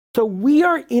So we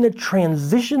are in a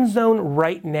transition zone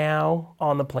right now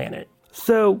on the planet.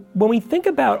 So when we think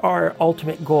about our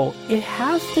ultimate goal, it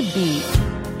has to be...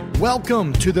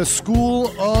 Welcome to the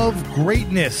School of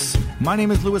Greatness. My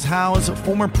name is Lewis Howes,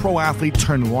 former pro athlete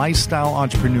turned lifestyle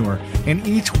entrepreneur. And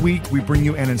each week we bring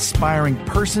you an inspiring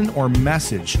person or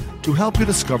message to help you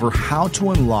discover how to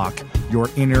unlock your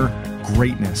inner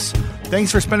greatness.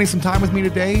 Thanks for spending some time with me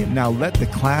today. Now let the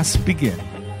class begin.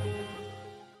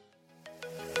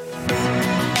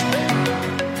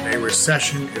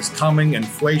 Recession is coming,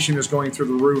 inflation is going through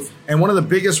the roof, and one of the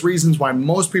biggest reasons why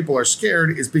most people are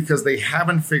scared is because they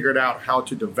haven't figured out how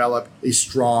to develop a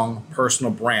strong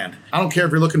personal brand. I don't care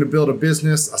if you're looking to build a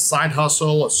business, a side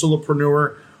hustle, a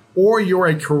solopreneur, or you're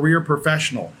a career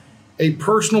professional. A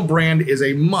personal brand is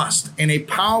a must, and a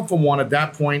powerful one at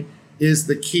that point is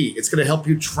the key. It's going to help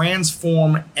you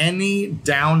transform any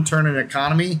downturn in the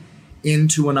economy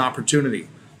into an opportunity.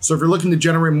 So if you're looking to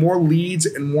generate more leads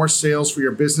and more sales for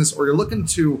your business, or you're looking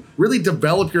to really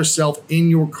develop yourself in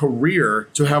your career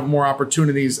to have more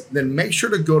opportunities, then make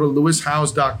sure to go to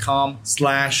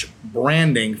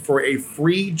lewishowes.com/branding for a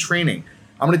free training.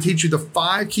 I'm going to teach you the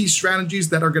 5 key strategies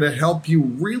that are going to help you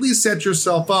really set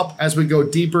yourself up as we go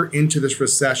deeper into this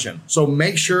recession. So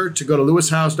make sure to go to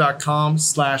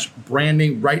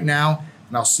lewishowes.com/branding right now,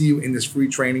 and I'll see you in this free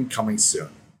training coming soon.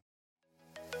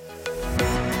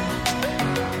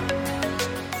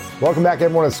 Welcome back,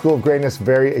 everyone, to School of Greatness.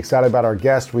 Very excited about our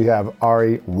guest. We have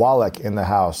Ari Wallach in the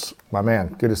house. My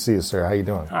man, good to see you, sir. How you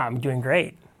doing? I'm doing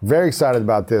great. Very excited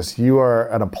about this. You are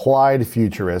an applied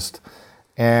futurist,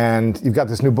 and you've got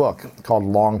this new book called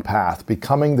Long Path,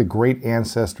 Becoming the Great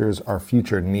Ancestors Our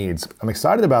Future Needs. I'm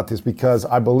excited about this because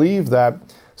I believe that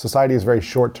society is very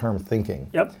short-term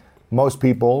thinking. Yep. Most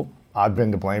people, I've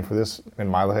been to blame for this in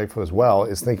my life as well,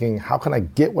 is thinking, how can I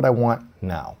get what I want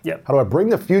now? Yep. How do I bring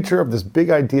the future of this big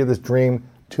idea, this dream,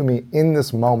 to me in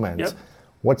this moment? Yep.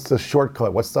 What's the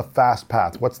shortcut? What's the fast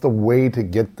path? What's the way to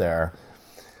get there?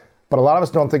 But a lot of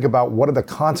us don't think about what are the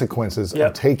consequences Yep.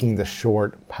 of taking the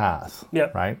short path,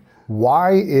 Yep. right?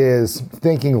 Why is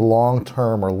thinking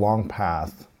long-term or long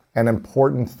path an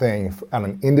important thing on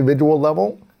an individual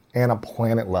level and a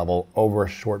planet level over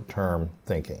short-term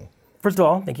thinking? First of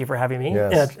all, thank you for having me.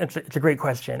 Yes. It's a great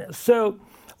question. So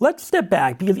let's step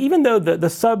back, because even though the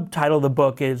subtitle of the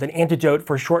book is an antidote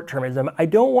for short-termism, I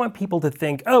don't want people to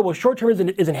think, oh, well,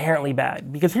 short-termism is inherently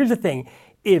bad. Because here's the thing.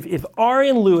 If Ari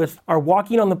and Lewis are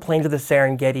walking on the plains of the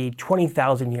Serengeti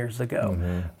 20,000 years ago,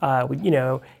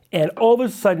 and all of a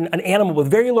sudden an animal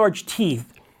with very large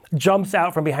teeth jumps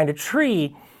out from behind a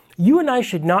tree, you and I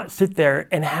should not sit there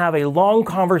and have a long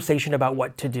conversation about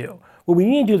what to do. What we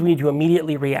need to do is we need to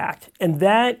immediately react. And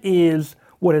that is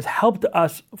what has helped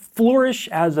us flourish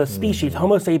as a species,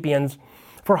 Homo sapiens,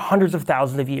 for hundreds of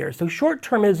thousands of years. So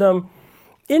short-termism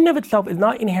in and of itself is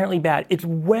not inherently bad. It's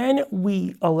when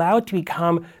we allow it to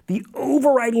become the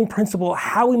overriding principle of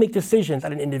how we make decisions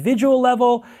at an individual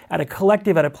level, at a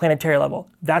collective, at a planetary level.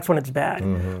 That's when it's bad.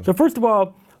 So first of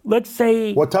all, let's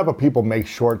say... What type of people make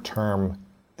short-term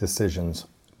decisions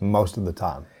most of the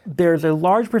time? There's a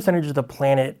large percentage of the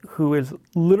planet who is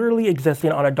literally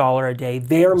existing on $1 a day.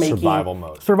 They are making survival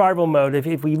mode. Survival mode.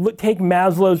 If we take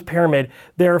Maslow's pyramid,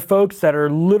 there are folks that are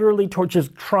literally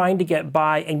just trying to get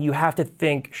by, and you have to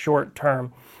think short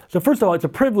term. So first of all, it's a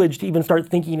privilege to even start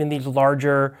thinking in these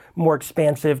larger, more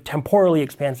expansive, temporally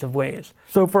expansive ways.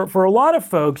 So for a lot of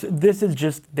folks, this is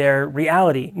just their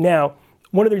reality. Now,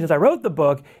 one of the reasons I wrote the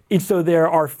book is so there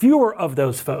are fewer of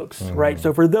those folks, right?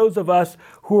 So for those of us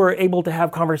who are able to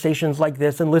have conversations like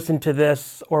this and listen to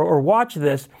this or watch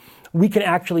this, we can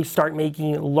actually start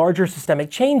making larger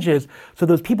systemic changes. So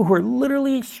those people who are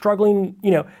literally struggling,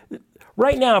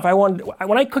 right now,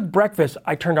 when I cook breakfast,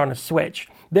 I turned on a switch.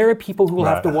 There are people who will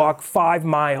have to walk 5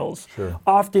 miles,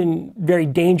 often very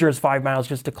dangerous 5 miles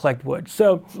just to collect wood.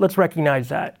 So let's recognize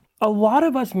that. A lot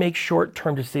of us make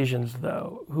short-term decisions,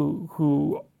 though,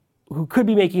 who could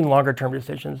be making longer-term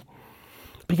decisions,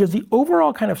 because the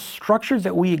overall kind of structures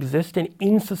that we exist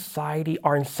in society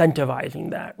are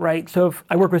incentivizing that, right? So if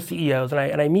I work with CEOs,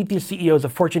 and I meet these CEOs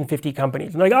of Fortune 50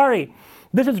 companies, and they're like, Ari,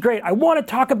 this is great. I want to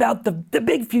talk about the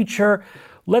big future.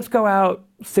 Let's go out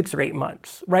 6 or 8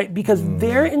 months, right? Because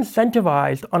they're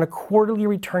incentivized on a quarterly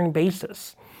return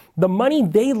basis. The money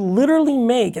they literally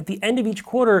make at the end of each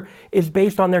quarter is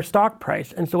based on their stock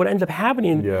price. And so what ends up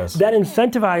happening, that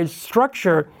incentivized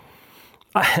structure,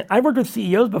 I've worked with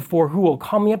CEOs before who will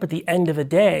call me up at the end of the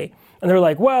day, and they're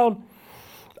like, well,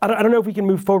 I don't know if we can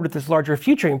move forward with this larger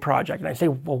futuring project. And I say,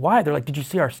 well, why? They're like, did you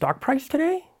see our stock price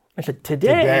today? I said,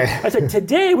 today? I said,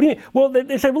 today? What do you mean? Well,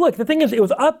 they said, well, look, the thing is, it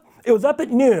was up at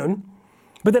noon.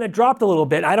 But then it dropped a little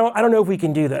bit. I don't know if we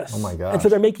can do this. Oh my gosh. And so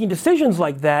they're making decisions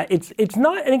like that. It's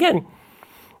not, and again,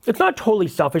 it's not totally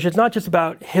selfish. It's not just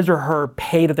about his or her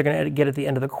pay that they're going to get at the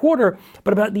end of the quarter,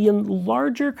 but about the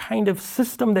larger kind of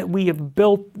system that we have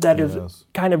built that is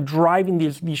kind of driving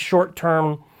these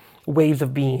short-term ways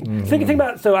of being. Mm-hmm. Think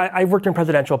about, so I've worked in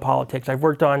presidential politics. I've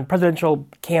worked on presidential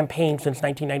campaigns since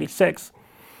 1996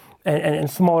 and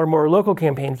smaller, more local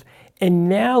campaigns. And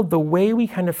now the way we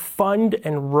kind of fund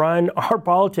and run our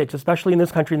politics, especially in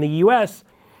this country, in the US,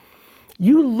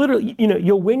 you literally,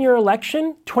 you'll win your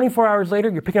election, 24 hours later,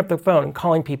 you're picking up the phone and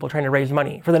calling people trying to raise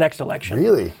money for the next election.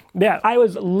 Really? Yeah, I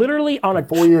was literally on a...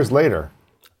 4 years later.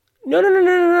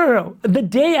 No. The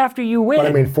day after you win. But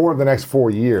I mean, for the next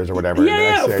 4 years or whatever.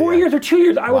 Yeah, 4 years or 2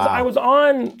 years. I was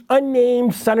on,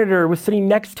 unnamed senator was sitting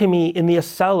next to me in the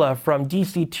Acela from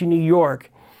DC to New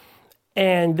York.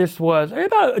 And this was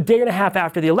about a day and a half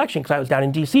after the election, because I was down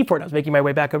in DC for it. I was making my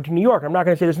way back up to New York. I'm not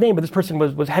going to say this name, but this person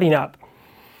was heading up.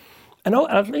 And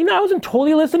I wasn't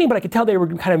totally listening, but I could tell they were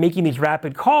kind of making these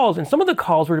rapid calls. And some of the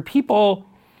calls were to people,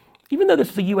 even though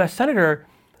this is a U.S. senator,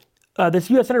 this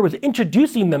U.S. senator was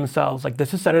introducing themselves, like,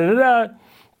 this is Senator,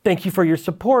 thank you for your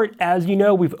support. As you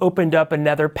know, we've opened up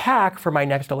another PAC for my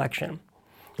next election.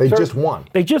 They just won.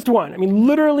 They just won. I mean,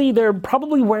 literally, they're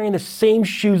probably wearing the same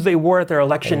shoes they wore at their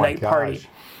election night party.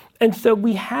 And so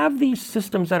we have these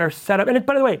systems that are set up. And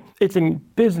by the way, it's in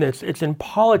business, it's in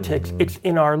politics, it's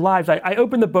in our lives. I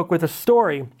opened the book with a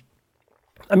story.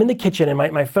 I'm in the kitchen and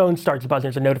my phone starts buzzing.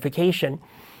 It's a notification.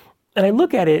 And I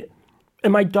look at it,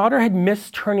 and my daughter had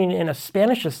missed turning in a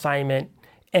Spanish assignment,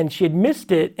 and she had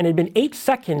missed it, and it had been 8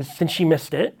 seconds since she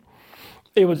missed it.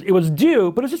 It was due,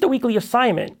 but it was just a weekly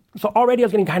assignment. So already I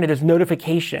was getting kind of this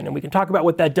notification, and we can talk about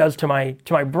what that does to my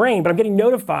brain, but I'm getting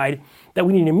notified that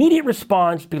we need an immediate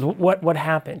response because what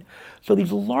happened. So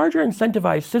these larger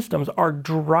incentivized systems are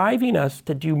driving us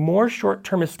to do more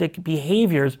short-termistic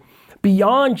behaviors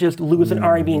beyond just Louis and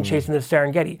Ari being chased in the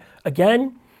Serengeti.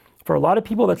 Again, for a lot of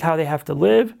people, that's how they have to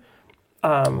live.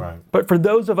 Right. But for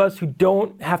those of us who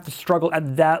don't have to struggle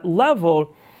at that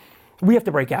level, we have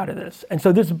to break out of this. And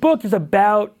so this book is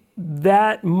about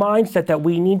that mindset that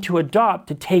we need to adopt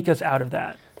to take us out of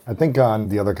that. I think on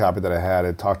the other copy that I had,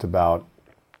 it talked about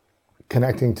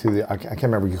connecting to I can't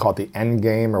remember, you call it the end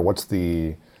game, or what's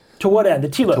the... To what end? The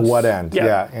telos. To what end,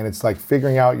 yeah. And it's like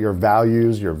figuring out your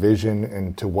values, your vision,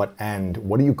 and to what end.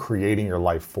 What are you creating your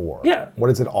life for? Yeah. What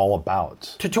is it all about?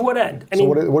 To what end? So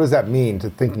what does that mean to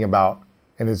thinking about,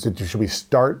 and should we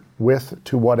start with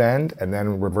to what end and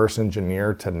then reverse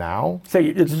engineer to now? So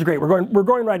this is great. We're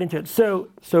going right into it. So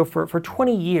for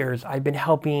 20 years, I've been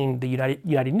helping the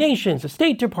United Nations, the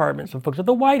State Department, some folks at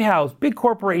the White House, big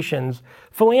corporations,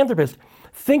 philanthropists,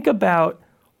 think about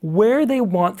where they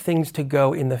want things to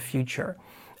go in the future.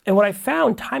 And what I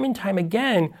found time and time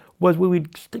again was when we'd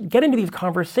get into these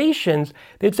conversations,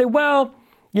 they'd say, well,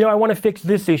 I want to fix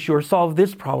this issue or solve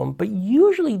this problem. But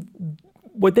usually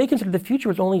what they consider the future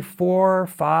was only 4,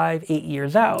 5, 8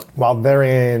 years out. While they're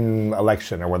in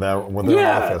election or when they're in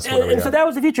office. And so that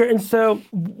was the future. And so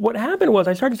what happened was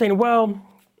I started saying, well,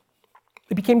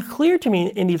 it became clear to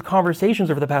me in these conversations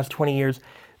over the past 20 years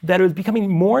that it was becoming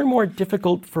more and more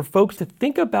difficult for folks to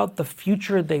think about the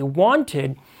future they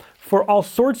wanted for all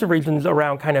sorts of reasons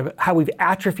around kind of how we've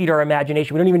atrophied our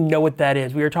imagination. We don't even know what that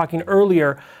is. We were talking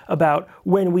earlier about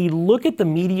when we look at the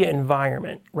media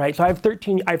environment, right? So I have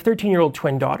 13-year-old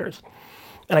twin daughters,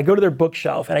 and I go to their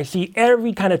bookshelf and I see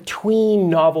every kind of tween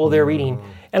novel they're reading.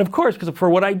 And of course, because for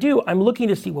what I do, I'm looking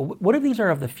to see, well, what of these are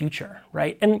of the future,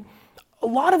 right? And a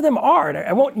lot of them are, and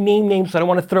I won't name names, so I don't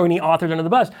want to throw any authors under the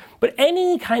bus, but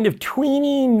any kind of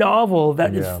tweeny novel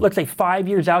that is, let's say, 5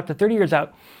 years out to 30 years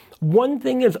out, one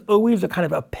thing is always a kind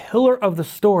of a pillar of the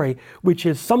story, which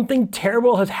is something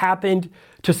terrible has happened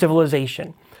to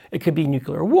civilization. It could be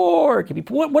nuclear war, it could be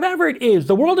whatever it is.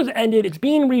 The world has ended, it's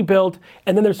being rebuilt,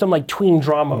 and then there's some like tween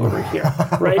drama over here,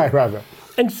 right? Right.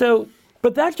 And so,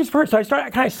 but that's just first. So I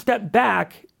kind of stepped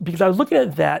back because I was looking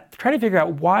at that, trying to figure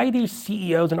out why these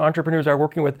CEOs and entrepreneurs I was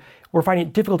working with were finding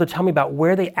it difficult to tell me about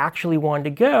where they actually wanted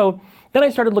to go. Then I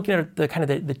started looking at the kind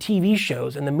of the TV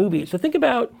shows and the movies. So think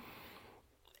about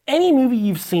any movie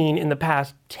you've seen in the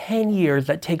past 10 years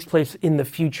that takes place in the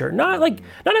future. Not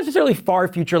necessarily far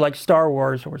future like Star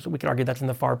Wars, or we could argue that's in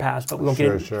the far past, but we won't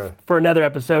get into for another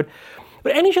episode.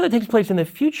 But any show that takes place in the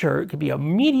future, it could be a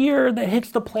meteor that hits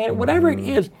the planet, whatever it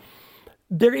is,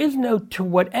 there is no to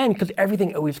what end because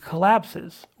everything always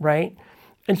collapses, right?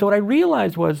 And so what I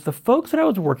realized was the folks that I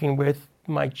was working with,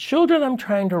 my children I'm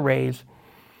trying to raise,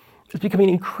 it's becoming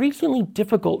increasingly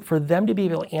difficult for them to be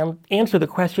able to answer the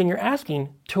question you're asking,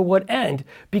 to what end?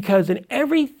 Because in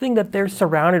everything that they're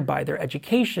surrounded by, their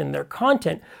education, their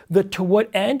content, the to what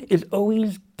end is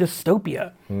always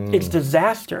dystopia. It's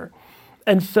disaster.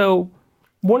 And so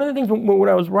one of the things, when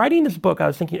I was writing this book, I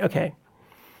was thinking, okay,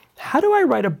 how do I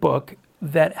write a book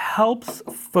that helps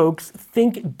folks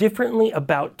think differently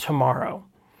about tomorrow?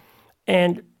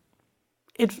 And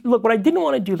look, what I didn't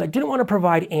want to do is I didn't want to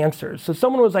provide answers. So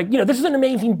someone was like, this is an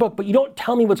amazing book, but you don't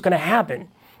tell me what's going to happen.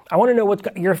 I want to know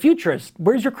you're a futurist.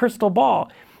 Where's your crystal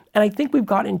ball? And I think we've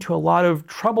got into a lot of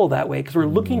trouble that way because we're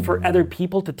looking for other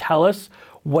people to tell us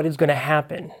what is going to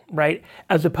happen, right?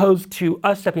 As opposed to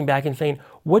us stepping back and saying,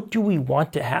 what do we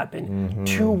want to happen?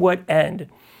 To what end?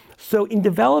 So in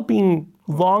developing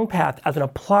Longpath as an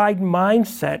applied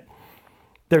mindset,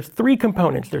 there's 3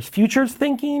 components. There's futures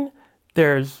thinking,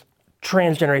 there's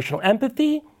transgenerational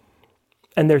empathy,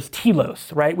 and there's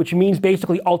telos, right? Which means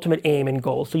basically ultimate aim and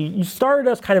goal. So you started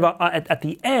us kind of at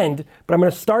the end, but I'm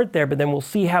going to start there, but then we'll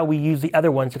see how we use the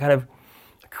other ones to kind of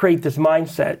create this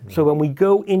mindset. So when we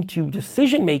go into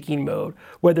decision-making mode,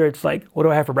 whether it's like, what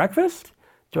do I have for breakfast?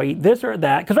 Do I eat this or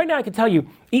that? Because right now I can tell you,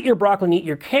 eat your broccoli and eat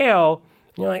your kale,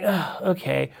 and you're like, oh,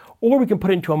 okay. Or we can put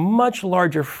it into a much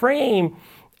larger frame,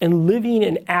 and living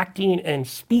and acting and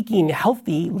speaking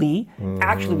healthily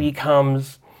actually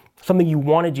becomes something you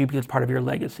want to do because it's part of your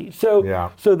legacy. So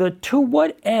the to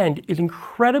what end is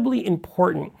incredibly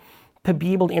important to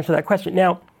be able to answer that question.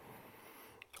 Now,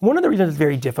 one of the reasons it's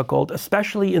very difficult,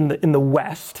 especially in the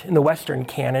West, in the Western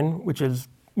canon, which is,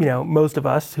 most of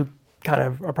us who kind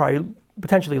of are probably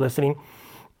potentially listening,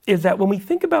 is that when we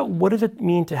think about what does it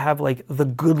mean to have like the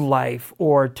good life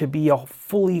or to be a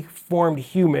fully formed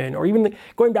human, or even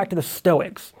going back to the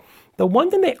Stoics, the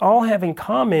one thing they all have in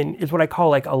common is what I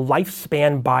call like a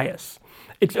lifespan bias.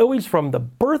 It's always from the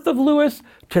birth of Lewis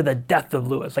to the death of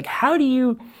Lewis. Like, how do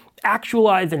you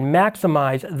actualize and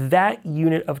maximize that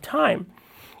unit of time?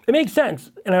 It makes sense,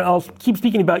 and I'll keep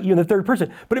speaking about you in the third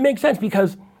person, but it makes sense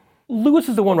because Lewis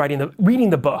is the one reading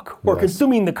the book or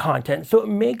consuming the content. So it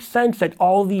makes sense that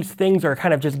all these things are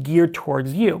kind of just geared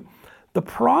towards you. The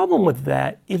problem with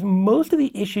that is most of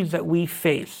the issues that we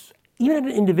face, even at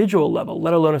an individual level,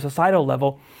 let alone a societal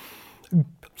level,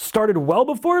 started well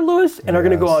before Lewis and are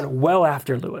going to go on well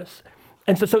after Lewis.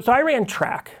 And so I ran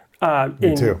track.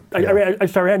 Me too.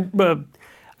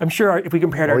 I'm sure if we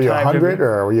compared our time. Were you 100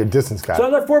 or were you a distance guy? So I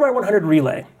was a 4x100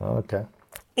 relay. Oh, okay.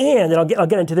 And then I'll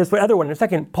get into this other one in a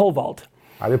second, pole vault.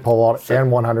 I did pole vault and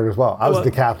 100 as well. I was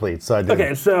a decathlete, so I did.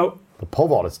 Okay, so the pole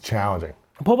vault is challenging.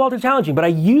 Pole vault is challenging, but I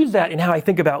use that in how I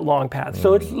think about Longpath.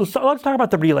 So let's talk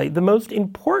about the relay. The most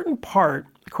important part,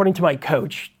 according to my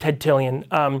coach, Ted Tillian,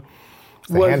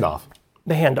 the handoff.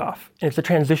 The handoff. And it's a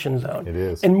transition zone. It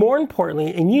is. And more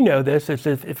importantly, and you know this, is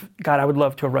if God, I would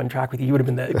love to have run track with you. You would have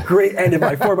been the great end of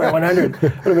my 4x100.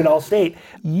 Would have been all state.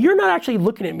 You're not actually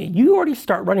looking at me. You already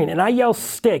start running, and I yell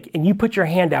stick, and you put your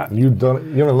hand out. You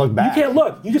don't look back. You can't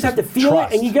look. You just have to feel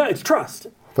it, and you go. It's trust.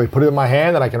 If I put it in my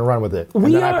hand, then I can run with it. And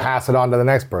then I pass it on to the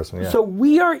next person. Yeah. So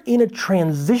we are in a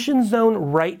transition zone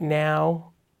right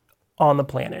now on the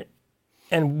planet.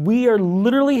 And we are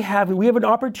literally we have an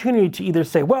opportunity to either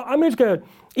say, well, I'm just going to,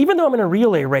 even though I'm in a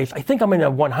relay race, I think I'm in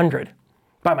a 100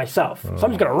 by myself. So I'm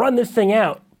just going to run this thing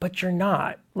out. But you're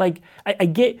not. Like, I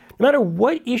get, no matter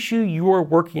what issue you're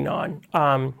working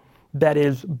on that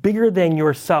is bigger than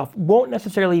yourself, won't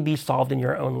necessarily be solved in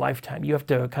your own lifetime. You have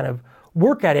to kind of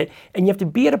work at it, and you have to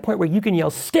be at a point where you can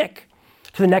yell stick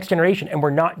to the next generation, and we're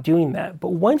not doing that. But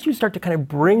once you start to kind of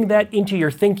bring that into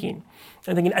your thinking,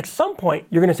 and thinking at some point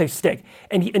you're going to say stick.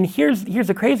 And here's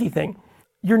the crazy thing.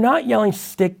 You're not yelling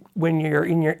stick when you're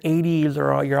in your 80s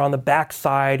or you're on the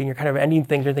backside and you're kind of ending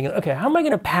things and thinking, okay, how am I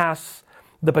going to pass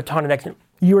the baton to next?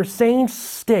 You are saying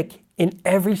stick in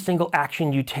every single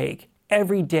action you take,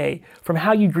 every day, from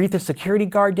how you greet the security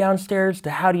guard downstairs,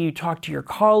 to how do you talk to your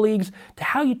colleagues, to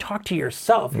how you talk to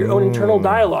yourself, your own internal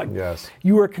dialogue. Yes.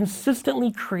 You are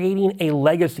consistently creating a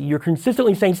legacy. You're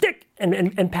consistently saying stick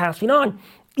and passing on,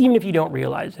 even if you don't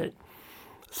realize it.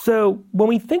 So when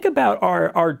we think about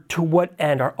our to what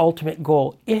end, our ultimate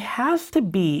goal, it has to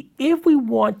be, if we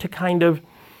want to kind of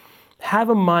have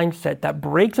a mindset that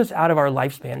breaks us out of our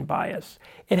lifespan bias,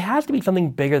 it has to be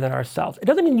something bigger than ourselves. It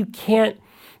doesn't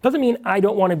mean I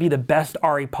don't want to be the best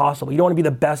Ari possible. You don't want to be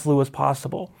the best Lewis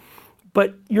possible.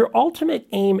 But your ultimate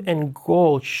aim and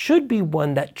goal should be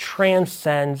one that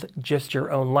transcends just your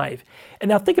own life. And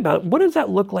now think about it. What does that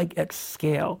look like at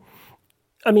scale?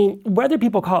 I mean, whether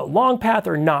people call it long path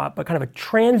or not, but kind of a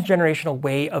transgenerational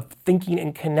way of thinking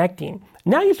and connecting.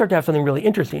 Now you start to have something really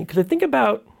interesting, because I think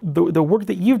about the work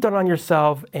that you've done on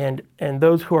yourself and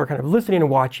those who are kind of listening and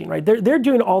watching, right? They're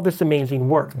doing all this amazing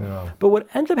work. Yeah. But what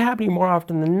ends up happening more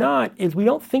often than not is we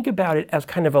don't think about it as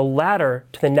kind of a ladder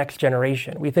to the next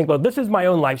generation. We think, well, this is my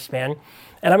own lifespan,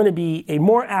 and I'm going to be a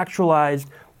more actualized,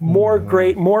 more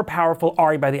great, more powerful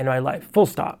Ari by the end of my life, full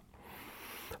stop.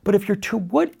 But if your to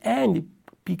what end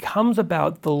becomes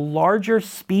about the larger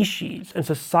species and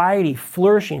society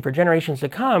flourishing for generations to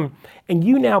come, and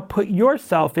you now put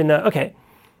yourself in okay,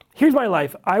 here's my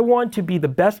life. I want to be the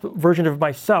best version of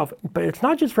myself, but it's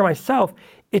not just for myself,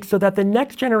 it's so that the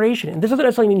next generation, and this doesn't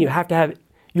necessarily mean you have to have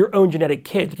your own genetic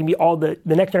kids, it can be all the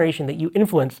next generation that you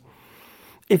influence.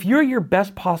 If you're your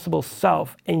best possible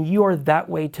self and you are that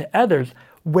way to others,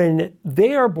 when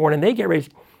they are born and they get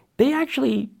raised, they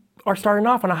actually are starting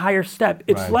off on a higher step.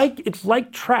 It's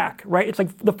like track, right? It's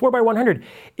like the 4x100.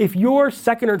 If your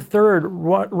second or third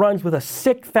runs with a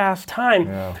sick fast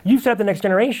time, you set up the next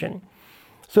generation.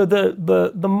 So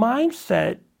the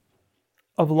mindset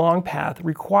of long path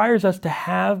requires us to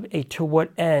have a to what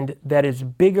end that is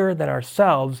bigger than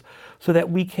ourselves, so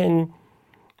that we can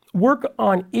work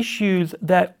on issues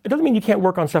that, it doesn't mean you can't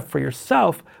work on stuff for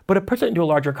yourself, but it puts it into a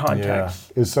larger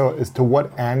context. Yeah. Is to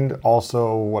what end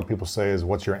also what people say is,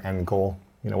 what's your end goal?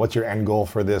 You know, what's your end goal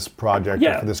for this project,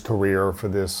 or for this career, or for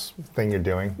this thing you're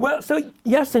doing? Well, so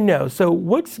yes and no. So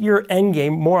what's your end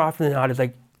game more often than not is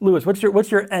like, Lewis, what's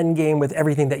your end game with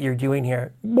everything that you're doing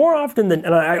here? More often than,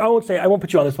 and I won't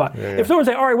put you on the spot. If someone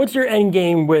say, all right, what's your end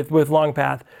game with Long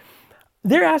Path?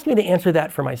 They're asking me to answer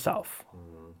that for myself.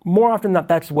 More often than not,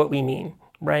 that's what we mean,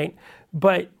 right?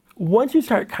 But once you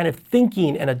start kind of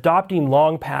thinking and adopting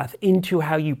Long Path into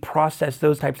how you process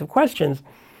those types of questions,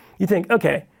 you think,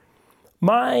 okay,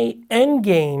 my end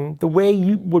game, the way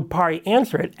you would probably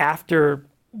answer it after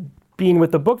being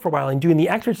with the book for a while and doing the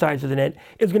exercises in it,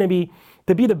 is going to be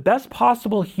to be the best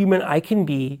possible human I can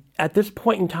be at this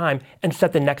point in time and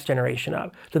set the next generation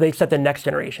up. So they set the next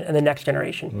generation and the next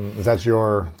generation. Is that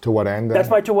your to what end then? That's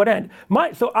my to what end.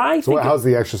 So how's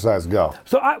the exercise go?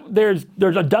 So there's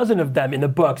a dozen of them in the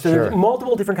book. So there's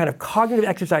multiple different kind of cognitive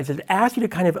exercises that ask you to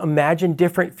kind of imagine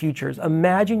different futures,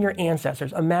 imagine your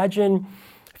ancestors, imagine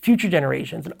future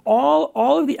generations. And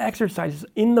all of the exercises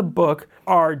in the book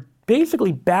are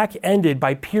basically back-ended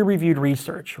by peer-reviewed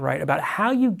research, right, about how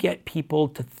you get people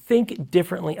to think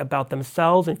differently about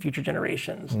themselves and future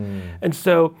generations. And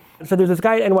so there's this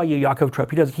guy at NYU, Yaakov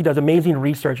Trop. He does amazing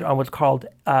research on what's called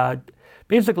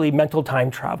basically mental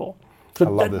time travel. So I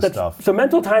love this stuff. So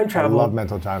mental time travel. I love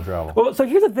mental time travel. Well, so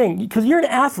here's the thing, because you're an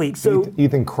athlete, so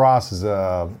Ethan Kross is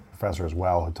a professor as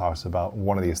well who talks about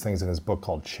one of these things in his book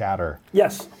called Chatter.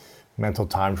 Yes. Mental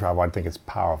time travel, I think it's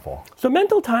powerful. So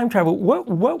mental time travel, what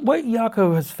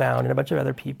Yaakov has found, and a bunch of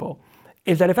other people,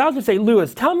 is that if I was to say,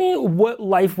 Lewis, tell me what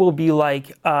life will be like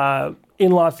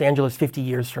in Los Angeles 50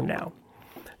 years from now.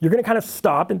 You're going to kind of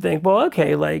stop and think, well,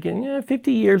 okay, like in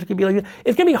 50 years, it could be like this.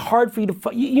 It's going to be hard for you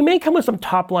to, you may come with some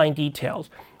top-line details.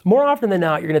 More often than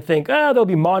not, you're going to think, there'll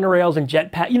be monorails and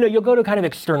jetpack. You'll go to kind of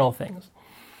external things.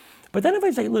 But then if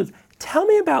I say, Lewis, tell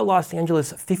me about Los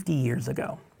Angeles 50 years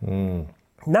ago.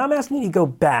 Now I'm asking you to go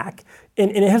back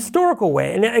in a historical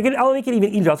way, and again, I'll make it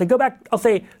even easier. I'll say go back. Let's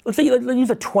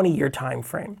use a 20-year time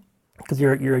frame, because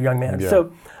you're a young man. Yeah.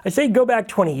 So I say go back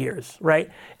 20 years, right?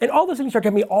 And all of a sudden you start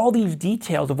giving me all these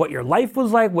details of what your life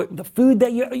was like, what the food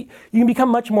that you can become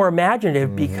much more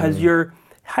imaginative, because your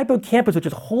hippocampus, which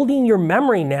is holding your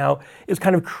memory now, is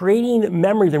kind of creating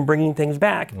memories and bringing things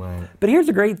back. Right. But here's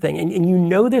the great thing, and you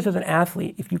know this as an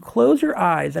athlete. If you close your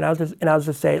eyes, and I was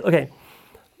just say, okay.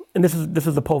 And this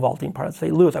is the pole vaulting part. I'd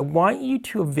say, Lewis, I want you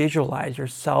to visualize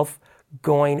yourself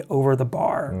going over the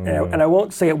bar. And I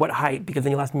won't say at what height, because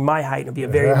then you'll ask me my height, and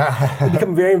it'll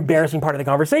become a very embarrassing part of the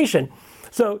conversation.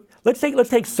 So let's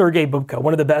take Sergei Bubka,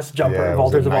 one of the best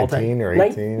vaulters of all time. 19 or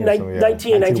 18 or something.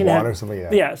 19 or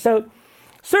something, yeah. So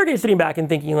Sergei's sitting back and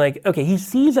thinking like, okay, he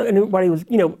sees what he was,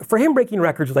 for him breaking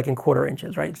records was like in quarter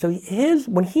inches, right? So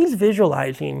when he's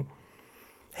visualizing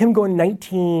him going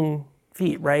 19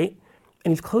 feet, right?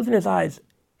 And he's closing his eyes,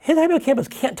 his hippocampus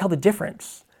can't tell the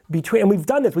difference between, and we've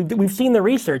done this, we've seen the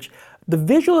research, the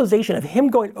visualization of him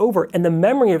going over and the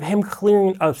memory of him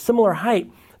clearing a similar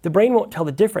height, the brain won't tell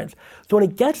the difference. So when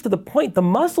it gets to the point, the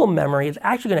muscle memory is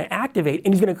actually going to activate,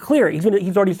 and he's going to clear it.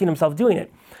 He's already seen himself doing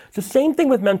it. It's the same thing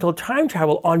with mental time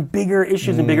travel on bigger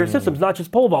issues and bigger systems, not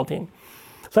just pole vaulting.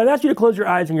 So I'd ask you to close your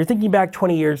eyes, and you're thinking back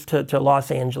 20 years to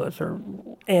Los Angeles or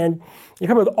And you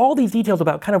come up with all these details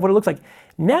about kind of what it looks like.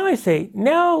 Now I say,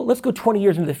 now let's go 20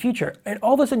 years into the future. And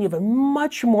all of a sudden you have a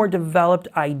much more developed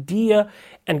idea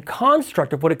and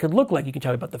construct of what it could look like. You can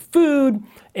tell me about the food,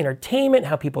 entertainment,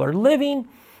 how people are living.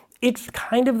 It's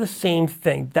kind of the same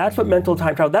thing. That's what mental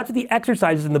time travel, that's what the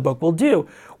exercises in the book will do.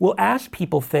 We'll ask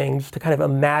people things to kind of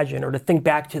imagine or to think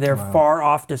back to their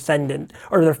far-off descendant,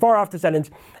 or their far-off descendants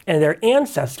and their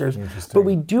ancestors. But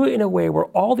we do it in a way where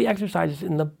all the exercises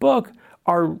in the book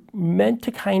are meant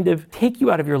to kind of take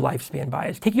you out of your lifespan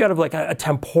bias, take you out of like a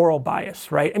temporal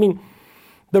bias, right? I mean,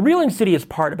 the real insidious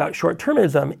part about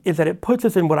short-termism is that it puts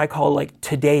us in what I call like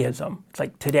todayism. It's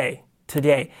like today.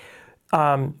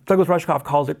 Douglas Rushkoff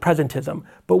calls it presentism.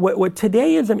 But what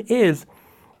todayism is,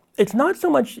 it's not so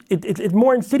much, it's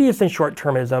more insidious than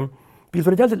short-termism, because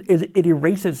what it does is it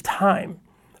erases time.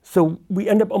 So we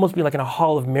end up almost being like in a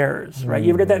hall of mirrors, right? You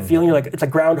ever get that feeling? You're like, it's a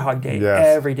Groundhog Day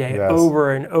every day,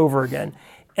 over and over again.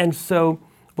 And so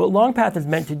what Longpath is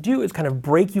meant to do is kind of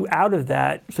break you out of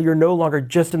that, so you're no longer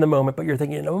just in the moment, but you're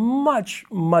thinking in a much,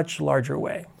 much larger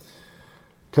way.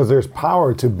 Because there's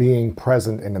power to being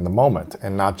present and in the moment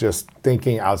and not just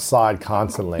thinking outside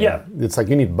constantly. Yeah. It's like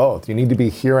you need both. You need to be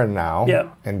here and now Yeah.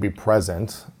 and be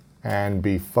present and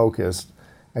be focused.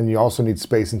 And you also need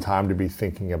space and time to be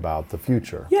thinking about the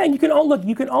future. Yeah, and you can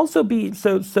also be,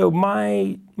 so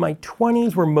my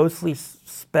 20s were mostly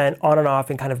spent on and off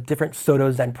in kind of different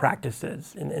Soto Zen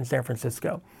practices in San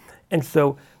Francisco. And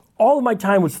so all of my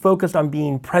time was focused on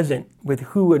being present with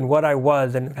who and what I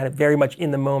was and kind of very much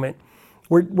in the moment.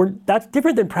 That's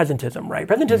different than presentism, right?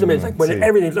 Presentism is like when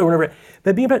everything's over and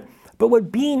over. But what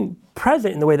being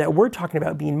present in the way that we're talking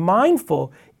about, being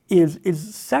mindful, is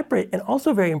separate and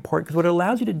also very important, because what it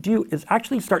allows you to do is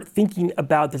actually start thinking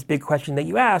about this big question that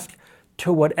you asked: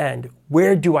 to what end?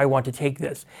 Where do I want to take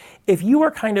this? If you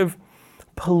are kind of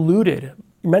polluted,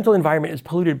 your mental environment is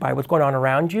polluted by what's going on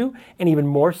around you, and even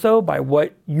more so by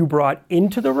what you brought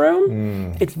into the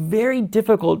room, it's very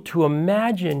difficult to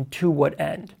imagine to what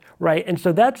end. Right, and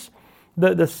so that's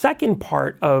the second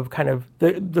part of kind of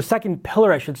the second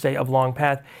pillar, I should say, of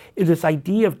Longpath, is this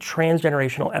idea of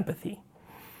transgenerational empathy.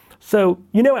 So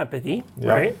you know empathy,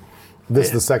 right? This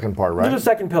is the second part, right? This is the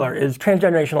second pillar, is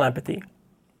transgenerational empathy.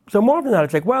 So more often than not,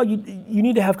 it's like, well, you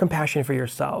need to have compassion for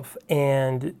yourself,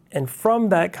 and from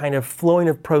that kind of flowing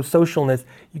of pro-socialness,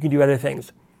 you can do other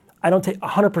things. I don't take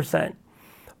 100%,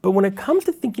 but when it comes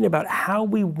to thinking about how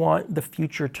we want the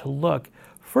future to look,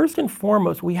 first and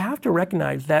foremost, we have to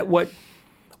recognize that what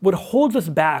holds us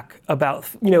back about,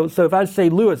 so if I say,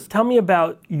 Lewis, tell me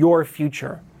about your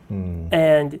future.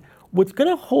 And what's going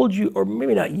to hold you, or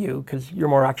maybe not you, because you're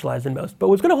more actualized than most, but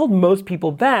what's going to hold most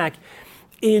people back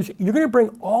is you're going to bring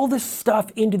all this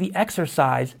stuff into the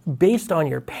exercise based on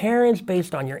your parents,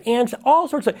 based on your aunts, all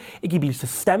sorts of, it can be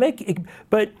systemic,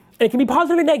 but it can be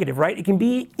positive and negative, right? It can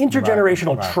be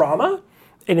intergenerational trauma,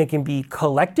 and it can be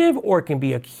collective or it can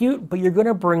be acute, but you're going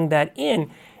to bring that in.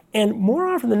 And more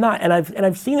often than not, and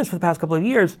I've seen this for the past couple of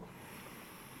years,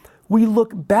 we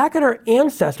look back at our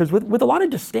ancestors with a lot of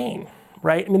disdain,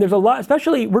 right? I mean, there's a lot,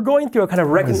 especially we're going through a kind of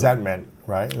resentment,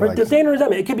 right? Like, disdain and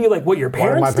resentment. It could be like what your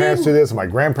parents did. My parents did this, and my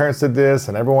grandparents did this,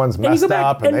 and everyone's messed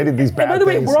up, and they did these bad things. And by the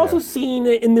way, we're also seeing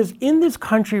it in this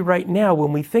country right now.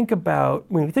 When we think about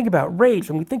race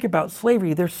and we think about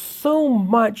slavery, there's so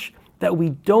much that we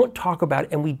don't talk about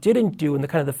and we didn't do in the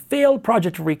kind of the failed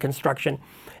project of Reconstruction.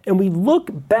 And we look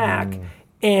back,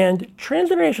 and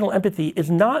transgenerational empathy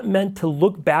is not meant to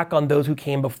look back on those who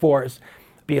came before us,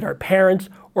 be it our parents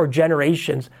or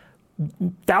generations,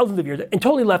 thousands of years, and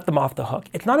totally left them off the hook.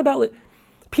 It's not about,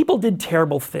 people did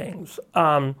terrible things.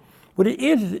 What it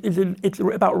is it's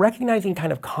about recognizing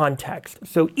kind of context.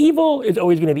 So evil is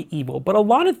always going to be evil, but a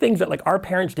lot of things that like our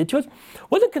parents did to us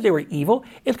wasn't because they were evil.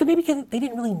 It's because maybe they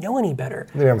didn't really know any better.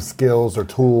 They didn't have skills or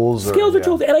tools. Or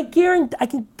tools, and I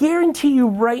can guarantee you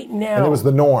right now. And it was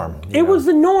the norm. It was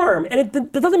the norm, and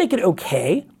that doesn't make it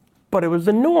okay, but it was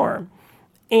the norm.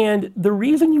 And the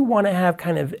reason you want to have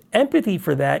kind of empathy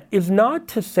for that is not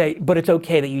to say, but it's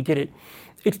okay that you did it.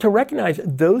 It's to recognize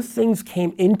those things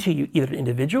came into you either at an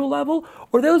individual level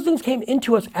or those things came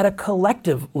into us at a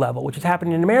collective level, which is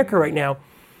happening in America right now.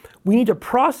 We need to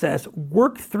process,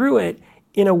 work through it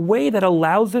in a way that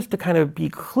allows us to kind of be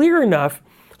clear enough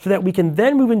so that we can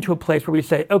then move into a place where we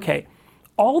say, okay,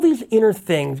 all these inner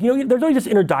things, there's always this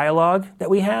inner dialogue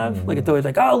that we have. Like it's always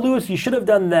like, oh, Lewis, you should have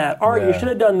done that. Art, you should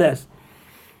have done this.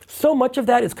 So much of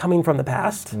that is coming from the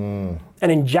past and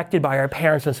injected by our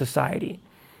parents and society.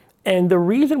 And the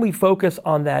reason we focus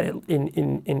on that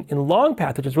in Long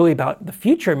Path, which is really about the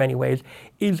future in many ways,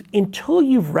 is until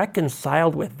you've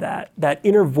reconciled with that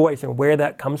inner voice and where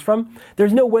that comes from,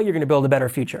 there's no way you're going to build a better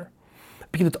future.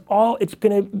 Because it's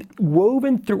going to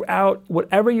woven throughout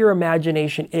whatever your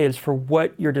imagination is for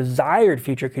what your desired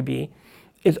future could be,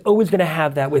 is always going to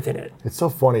have that within it. It's so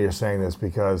funny you're saying this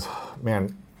because,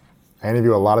 man, I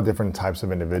interview a lot of different types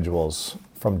of individuals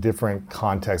from different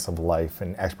contexts of life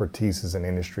and expertises and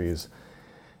industries.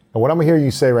 And what I'm hearing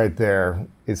you say right there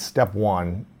is step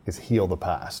one is heal the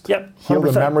past. Yep, 100%. Heal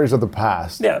the memories of the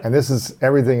past. Yeah. And this is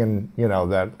everything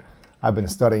that I've been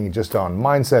studying just on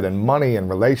mindset and money and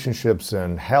relationships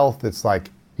and health. It's like,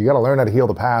 you got to learn how to heal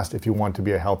the past if you want to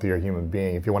be a healthier human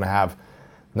being. If you want to have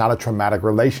not a traumatic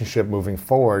relationship moving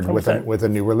forward with a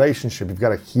new relationship, you've got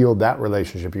to heal that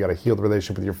relationship. You got to heal the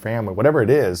relationship with your family, whatever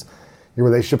it is. Your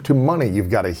relationship to money, you've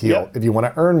got to heal if you want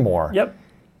to earn more. Yep.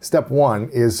 Step one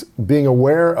is being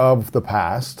aware of the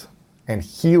past and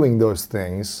healing those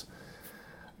things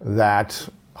that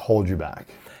hold you back.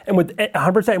 And with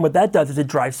 100%, what that does is it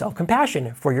drives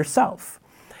self-compassion for yourself.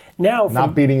 Now,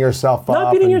 not beating yourself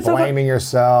up and blaming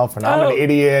yourself and I'm an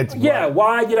idiot. Yeah,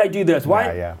 why did I do this?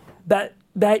 Why? Yeah.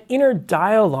 That inner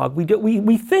dialogue,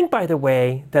 we think, by the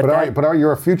way, that. But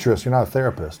you're a futurist. You're not a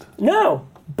therapist. No,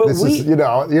 but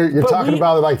you're talking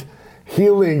about like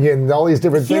healing and all these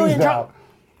different things now.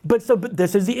 But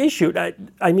this is the issue.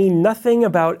 I mean, nothing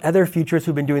about other futurists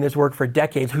who've been doing this work for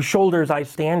decades, whose shoulders I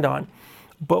stand on.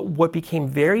 But what became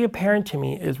very apparent to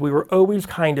me is we were always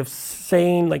kind of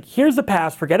saying, like, here's the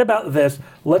past, forget about this,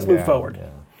 let's move forward. Yeah.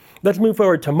 Let's move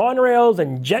forward to monorails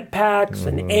and jetpacks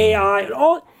and AI and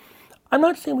all. I'm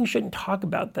not saying we shouldn't talk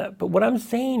about that, but what I'm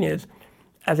saying is,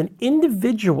 as an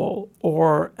individual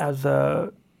or as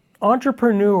an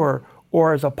entrepreneur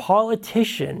or as a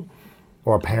politician,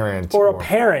 or a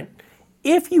parent,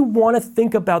 if you want to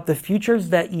think about the futures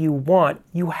that you want,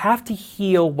 you have to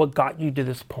heal what got you to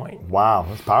this point. Wow,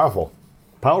 that's powerful.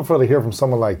 Powerful to hear from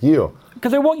someone like you.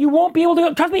 Because you won't be able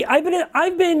to. Trust me, I've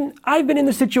been in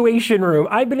the Situation Room.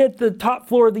 I've been at the top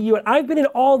floor of the UN. I've been in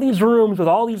all these rooms with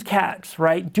all these cats,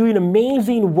 right, doing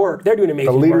amazing work. They're doing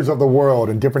amazing work. The leaders of the world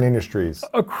in different industries.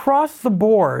 Across the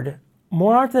board,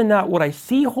 more often than not, what I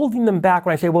see holding them back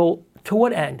when I say, well, to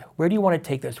what end? Where do you want to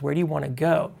take this? Where do you want to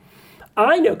go?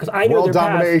 I know, because I know world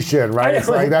domination, right? It's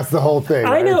like that's the whole thing.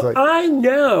 I know, right? I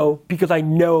know, because I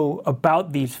know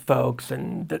about these folks,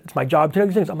 and it's my job to know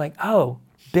these things. I'm like, oh,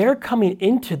 they're coming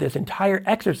into this entire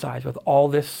exercise with all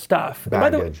this stuff.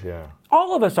 Baggage,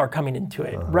 all of us are coming into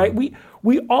it, right?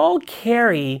 We all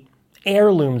carry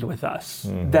heirlooms with us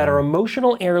that are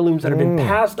emotional heirlooms that have been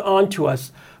passed on to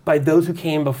us by those who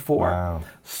came before. Wow.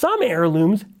 Some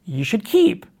heirlooms you should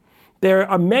keep. There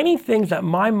are many things that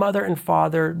my mother and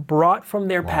father brought from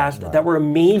their past that were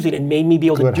amazing and made me be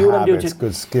able to do what I'm doing.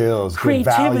 Good skills,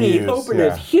 creativity, good values,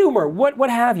 openness, humor, what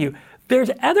have you.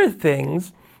 There's other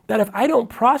things that if I don't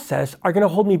process are going to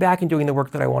hold me back in doing the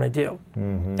work that I want to do.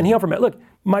 And heal from it. Look,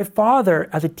 my father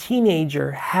as a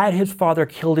teenager had his father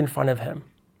killed in front of him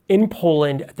in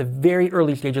Poland at the very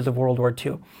early stages of World War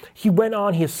II. He went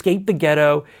on, he escaped the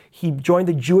ghetto, he joined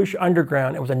the Jewish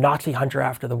underground and was a Nazi hunter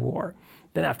after the war.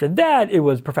 Then after that, it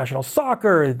was professional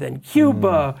soccer, then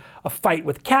Cuba, a fight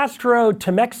with Castro, to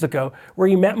Mexico, where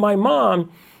he met my mom,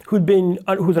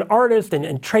 who's an artist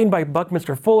and trained by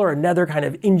Buckminster Fuller, another kind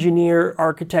of engineer,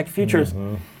 architect, futurist.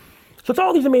 So it's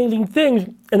all these amazing things,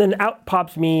 and then out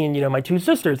pops me and my two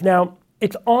sisters. Now,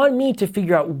 it's on me to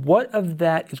figure out what of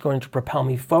that is going to propel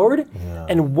me forward,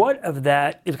 and what of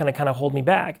that is going to kind of hold me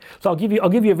back. So I'll give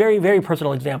you a very, very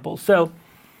personal example. So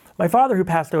my father, who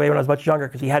passed away when I was much younger,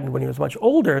 because he hadn't when he was much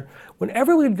older,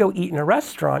 whenever we would go eat in a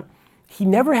restaurant, he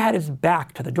never had his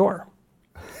back to the door.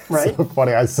 Right? So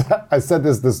funny. I said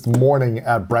this morning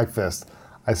at breakfast.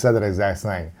 I said that exact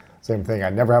same thing.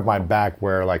 I never have my back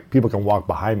where like people can walk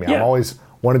behind me. I'm always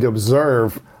wanted to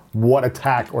observe what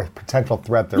attack or potential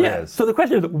threat there is. So the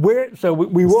question is where. So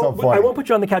we won't. I won't put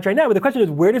you on the couch right now. But the question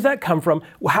is, where does that come from?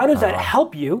 How does that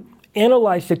help you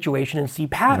analyze situation and see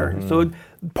patterns? So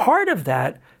part of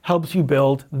that helps you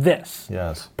build this.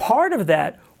 Yes. Part of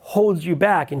that holds you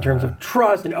back in terms of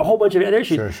trust and a whole bunch of other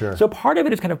issues. Sure. So part of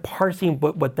it is kind of parsing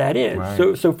what that is.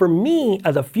 Right. So for me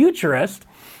as a futurist,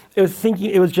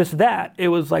 it was just that. It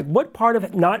was like, what part of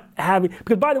it not having,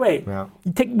 because by the way,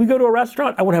 we go to a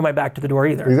restaurant, I won't have my back to the door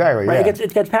either. Exactly, right?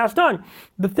 It gets passed on.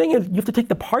 The thing is, you have to take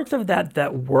the parts of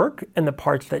that work and the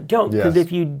parts that don't. Because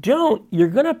if you don't, you're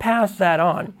going to pass that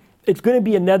on. It's going to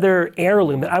be another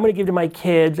heirloom that I'm going to give to my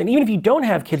kids. And even if you don't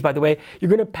have kids, by the way, you're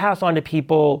going to pass on to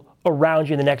people around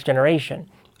you in the next generation.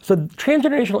 So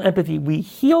transgenerational empathy, we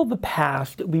heal the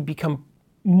past, we become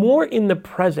more in the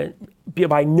present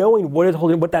by knowing what is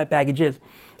holding, what that baggage is.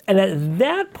 And at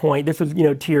that point, this is,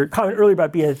 to your comment earlier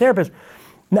about being a therapist,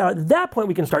 now at that point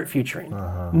we can start futuring.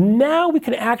 Now we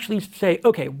can actually say,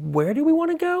 okay, where do we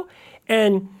want to go?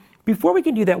 And before we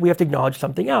can do that, we have to acknowledge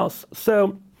something else.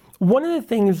 So one of the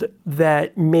things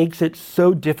that makes it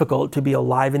so difficult to be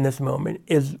alive in this moment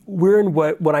is we're in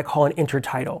what I call an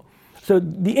intertidal. So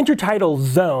the intertidal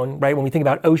zone, right, when we think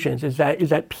about oceans, is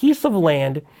that piece of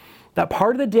land that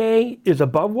part of the day is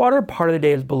above water, part of the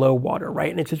day is below water, right?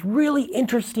 And it's this really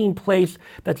interesting place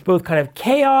that's both kind of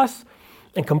chaos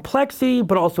and complexity,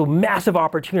 but also massive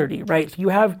opportunity, right? So you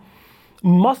have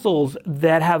mussels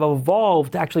that have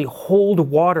evolved to actually hold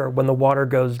water when the water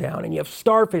goes down, and you have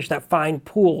starfish that find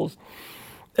pools.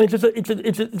 And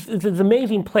it's an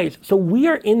amazing place. So we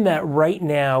are in that right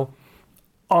now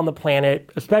on the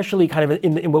planet, especially kind of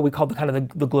in what we call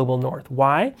the global north.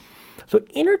 Why? So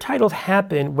intertidals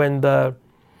happen when the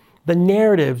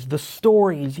narratives, the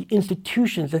stories, the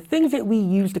institutions, the things that we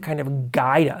use to kind of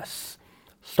guide us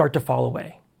start to fall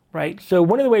away, right? So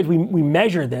one of the ways we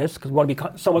measure this, because we want to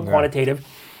be somewhat quantitative,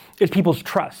 is people's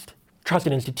trust. Trust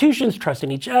in institutions, trust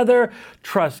in each other,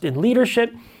 trust in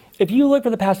leadership. If you look for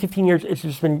the past 15 years, it's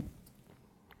just been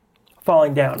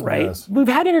falling down, right? Yes. We've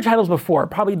had intertidals before.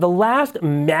 Probably the last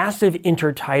massive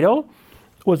intertidal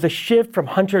was the shift from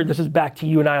hunter. This is back to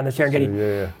you and I on the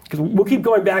Serengeti. Because we'll keep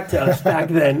going back to us back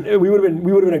then. We would have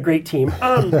been a great team.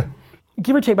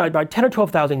 Give or take about 10 or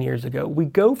 12,000 years ago, we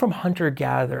go from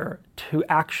hunter-gatherer to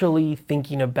actually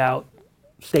thinking about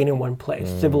staying in one place,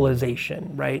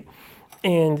 civilization, right?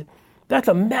 And that's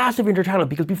a massive intertidal,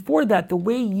 because before that, the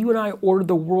way you and I ordered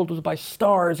the world was by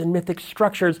stars and mythic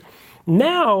structures.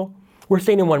 Now, we're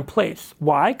staying in one place.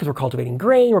 Why? Because we're cultivating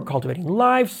grain, we're cultivating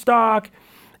livestock,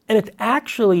 and it's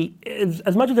actually,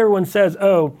 as much as everyone says, it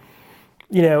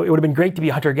would have been great to be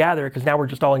a hunter-gatherer because now we're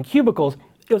just all in cubicles,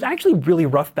 it was actually really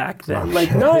rough back then.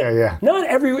 Like not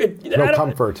every... No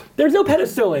comfort. There's no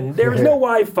penicillin. There was no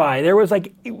Wi-Fi. There was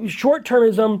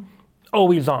short-termism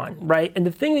always on, right? And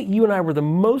the thing that you and I were the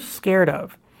most scared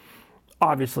of,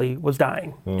 obviously, was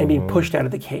dying and being pushed out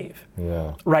of the cave,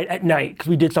 right, at night, because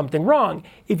we did something wrong.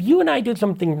 If you and I did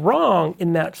something wrong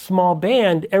in that small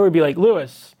band, everyone would be like,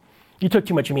 Lewis, you took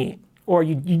too much meat, or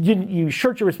you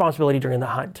shirked your responsibility during the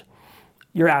hunt.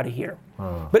 You're out of here.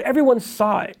 But everyone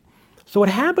saw it. So what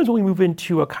happens when we move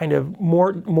into a kind of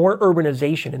more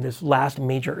urbanization in this last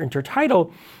major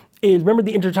intertidal is, remember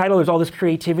the intertidal, there's all this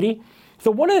creativity. So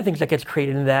one of the things that gets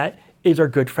created in that is our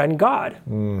good friend God.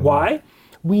 Why?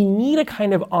 We need a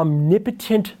kind of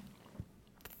omnipotent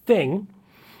thing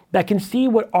that can see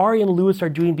what Ari and Lewis are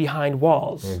doing behind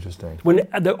walls. Interesting. When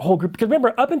the whole group, because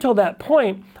remember, up until that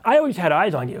point, I always had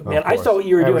eyes on you, man. I saw what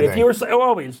you were doing. If you were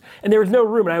always, and there was no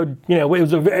room, and I would, it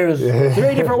was a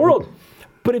very different world.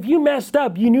 But if you messed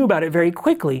up, you knew about it very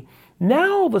quickly.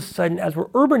 Now all of a sudden, as we're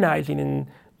urbanizing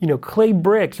in, clay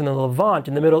bricks in the Levant,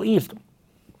 in the Middle East,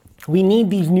 we need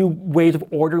these new ways of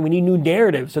order. We need new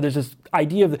narratives. So there's this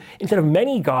idea of, instead of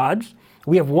many gods,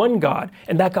 we have one God,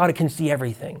 and that God can see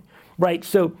everything, right?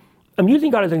 So I'm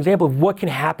using God as an example of what can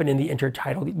happen in the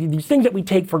intertidal. These things that we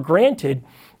take for granted,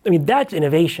 that's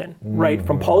innovation, right?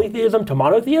 From polytheism to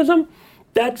monotheism,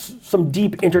 that's some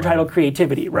deep intertidal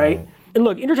creativity, right? And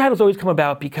look, intertidals always come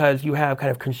about because you have kind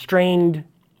of constrained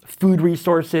food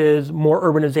resources, more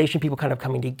urbanization, people kind of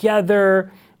coming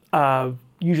together,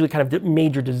 usually kind of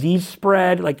major disease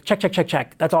spread, like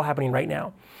check. That's all happening right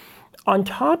now. On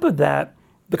top of that,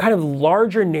 the kind of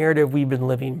larger narrative we've been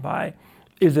living by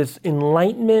is this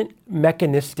Enlightenment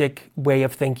mechanistic way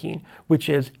of thinking, which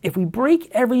is if we break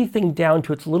everything down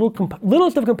to its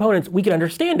littlest of components, we can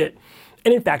understand it.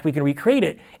 And in fact, we can recreate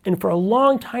it. And for a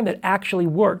long time, that actually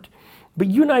worked. But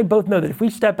you and I both know that if we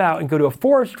step out and go to a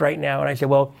forest right now, and I say,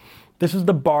 well, this is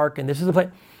the bark and this is the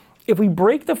plant, if we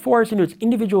break the forest into its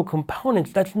individual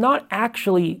components, that's not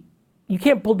actually, you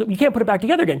can't put it back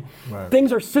together again. Right.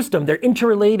 Things are system, they're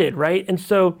interrelated, right? And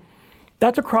so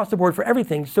that's across the board for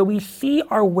everything. So we see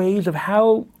our ways of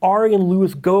how Ari and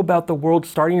Lewis go about the world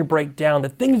starting to break down. The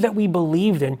things that we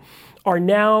believed in are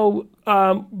now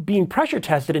being pressure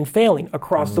tested and failing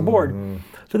across the board.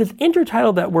 So this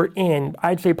intertidal that we're in,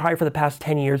 I'd say probably for the past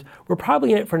 10 years, we're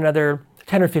probably in it for another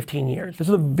 10 or 15 years. This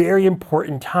is a very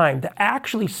important time that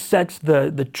actually sets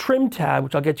the trim tab,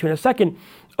 which I'll get to in a second,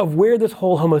 of where this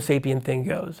whole Homo sapien thing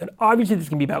goes. And obviously this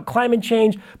can be about climate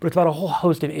change, but it's about a whole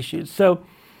host of issues. So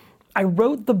I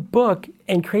wrote the book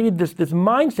and created this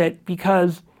mindset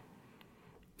because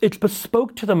it's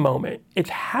bespoke to the moment. It's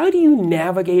how do you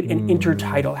navigate an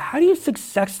intertidal? How do you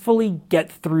successfully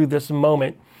get through this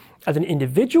moment as an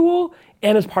individual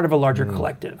and as part of a larger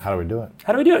collective. How do we do it?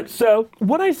 How do we do it? So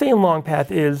what I say in Long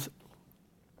Path is,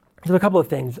 there's a couple of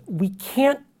things. We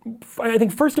can't, I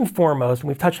think first and foremost, and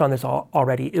we've touched on this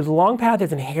already, is Long Path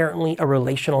is inherently a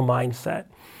relational mindset.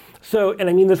 So, and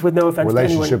I mean this with no offense to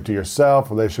anyone. Relationship to yourself,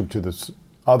 relationship to the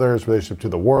others, relationship to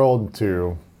the world,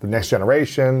 to the next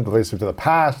generation, relationship to the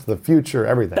past, the future,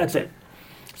 everything. That's it.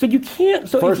 So you can't.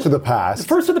 So first to the past.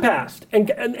 First to the past, and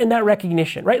that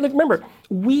recognition, right? Like remember,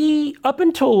 we up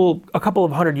until a couple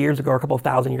of hundred years ago, or a couple of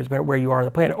thousand years ago, where you are on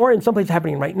the planet, or in some places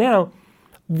happening right now,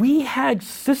 we had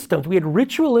systems. We had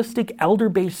ritualistic,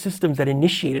 elder-based systems that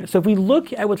initiated it. So if we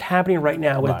look at what's happening right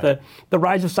now with the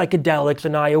rise of psychedelics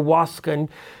and ayahuasca and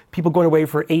people going away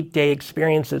for 8-day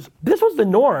experiences, this was the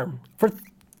norm for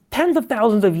tens of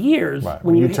thousands of years. Right.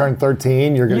 When you turn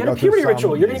 13, you're going to go through puberty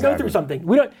ritual. You're going to go through something.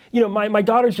 We don't. You know, my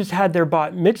daughters just had their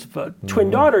bat mitzvah, twin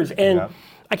daughters, and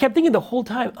I kept thinking the whole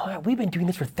time, oh, we've been doing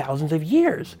this for thousands of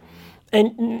years.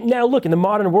 And now look, in the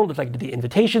modern world, it's like, do the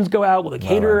invitations go out? Will the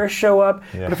caterers show up?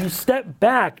 Yeah. But if you step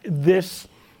back, this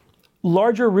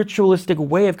larger ritualistic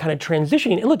way of kind of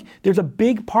transitioning, and look, there's a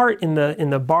big part in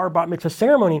the bar bat mitzvah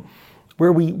ceremony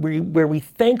where we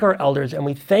thank our elders and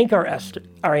we thank our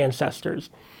ancestors.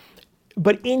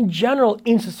 But in general,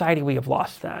 in society, we have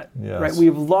lost that. Yes. Right?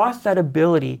 We've lost that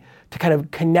ability to kind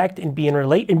of connect and be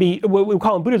what we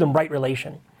call in Buddhism right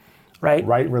relation. Right?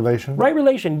 Right relation? Right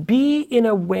relation. Be in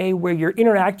a way where you're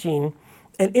interacting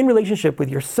and in relationship with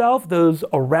yourself, those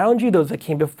around you, those that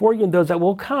came before you, and those that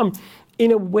will come,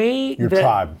 in a way Your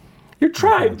tribe. Your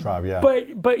tribe. Your tribe, yeah.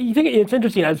 But you think it's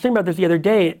interesting. I was thinking about this the other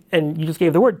day, and you just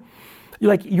gave the word. You're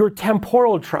like your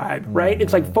temporal tribe, right?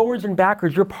 It's like forwards and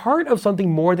backwards. You're part of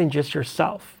something more than just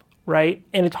yourself, right?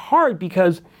 And it's hard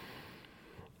because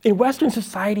in Western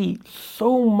society,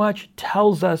 so much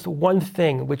tells us one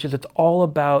thing, which is it's all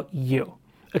about you.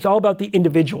 It's all about the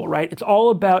individual, right? It's all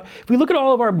about, if we look at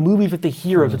all of our movies with the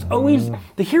heroes, it's always,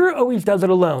 the hero always does it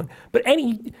alone. But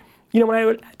when I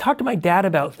would talk to my dad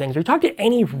about things, or talk to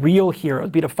any real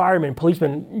heroes, be it a fireman,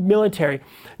 policeman, military,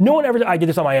 no one ever said, I did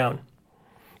this on my own.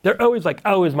 They're always like,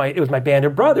 oh, it was my band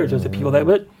of brothers, it was the people that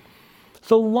would.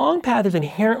 So Long Path is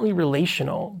inherently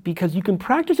relational because you can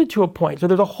practice it to a point. So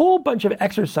there's a whole bunch of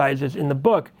exercises in the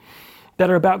book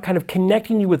that are about kind of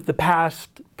connecting you with the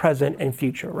past, present, and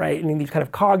future, right? And in these kind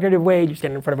of cognitive ways, you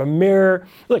stand in front of a mirror.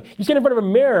 Look, you stand in front of a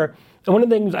mirror, and one of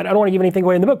the things, I don't want to give anything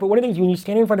away in the book, but one of the things when you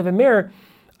stand in front of a mirror,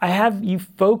 I have you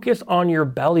focus on your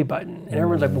belly button. And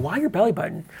everyone's like, well, why your belly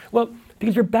button? Well,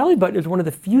 because your belly button is one of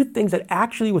the few things that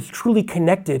actually was truly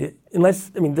connected,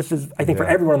 this is, I think, for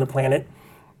everyone on the planet,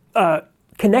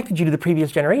 connected you to the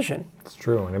previous generation. It's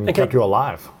true, and it kept you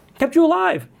alive. Kept you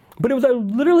alive. But it was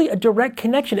literally a direct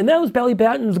connection. And those belly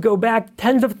buttons go back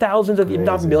tens of thousands of, if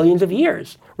not millions of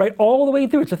years, right? All the way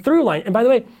through. It's a through line. And by the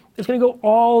way, it's going to go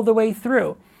all the way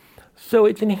through. So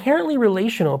it's inherently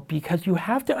relational because you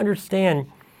have to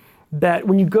understand that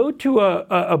when you go to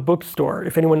a bookstore,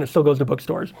 if anyone still goes to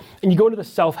bookstores, and you go to the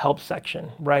self-help section,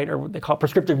 right, or what they call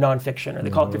prescriptive nonfiction, or they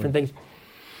call it different things,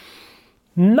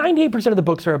 98% of the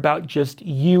books are about just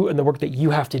you and the work that you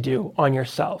have to do on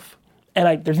yourself.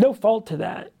 And there's no fault to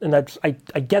that, and I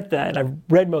get that, and I've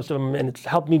read most of them, and it's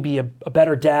helped me be a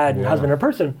better dad and husband and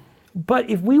person. But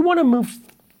if we want to move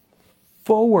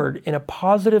forward in a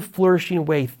positive, flourishing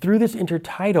way through this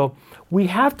intertidal, we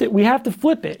have to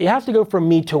flip it. It has to go from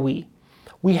me to we.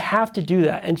 We have to do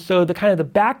that. And so the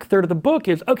back third of the book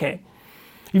is, okay,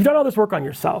 you've done all this work on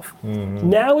yourself.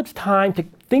 Now it's time to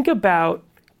think about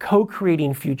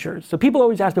co-creating futures. So people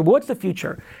always ask me, what's the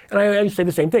future? And I always say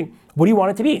the same thing. What do you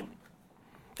want it to be?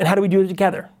 And how do we do it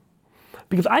together?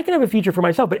 Because I can have a future for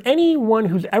myself, but anyone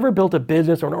who's ever built a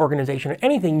business or an organization or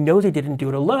anything knows they didn't do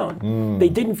it alone. They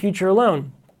didn't future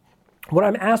alone. What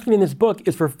I'm asking in this book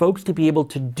is for folks to be able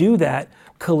to do that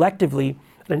collectively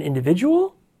at an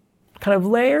individual kind of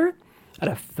layer, at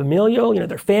a familial,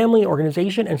 their family,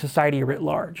 organization, and society writ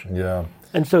large. Yeah.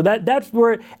 And so that's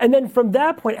where, and then from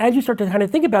that point, as you start to kind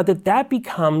of think about that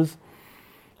becomes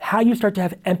how you start to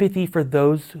have empathy for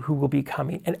those who will be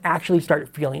coming and actually start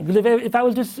feeling. Because if I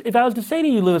was to say to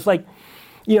you, Lewis, like,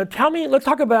 tell me, let's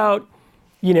talk about,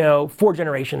 4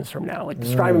 generations from now, like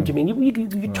describe them to me.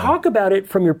 You talk about it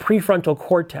from your prefrontal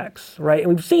cortex, right?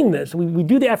 And we've seen this. We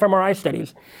do the fMRI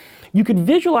studies. You could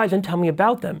visualize and tell me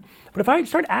about them. But if I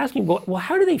start asking, well,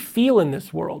 how do they feel in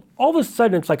this world? All of a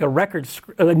sudden, it's like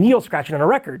a needle scratching on a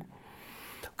record.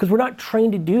 Because we're not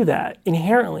trained to do that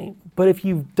inherently. But as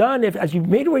you've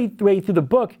made your way through the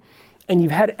book, and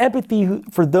you've had empathy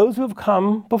for those who have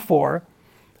come before,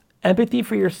 empathy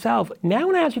for yourself, now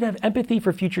when I ask you to have empathy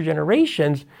for future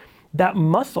generations, that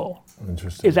muscle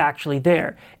Interesting. is actually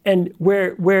there. And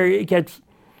where it gets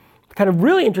kind of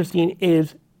really interesting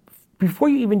is before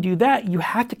you even do that, you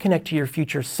have to connect to your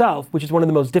future self, which is one of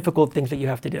the most difficult things that you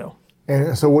have to do.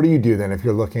 And so what do you do then if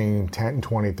you're looking 10,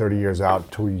 20, 30 years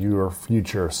out to your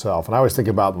future self? And I always think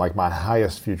about like my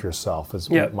highest future self is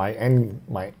my end,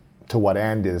 to what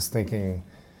end is thinking,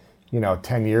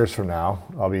 10 years from now,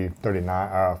 I'll be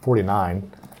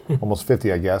 49, almost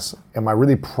 50, I guess. Am I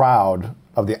really proud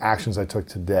of the actions I took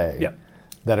today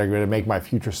that are going to make my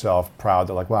future self proud?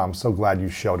 That like, wow, I'm so glad you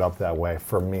showed up that way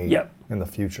for me in the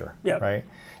future, right?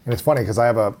 And it's funny because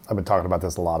I've been talking about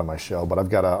this a lot on my show, but I've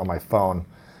got on my phone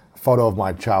a photo of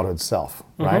my childhood self,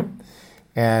 right?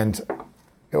 And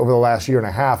over the last year and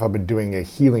a half, I've been doing a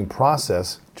healing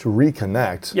process to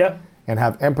reconnect and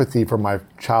have empathy for my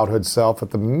childhood self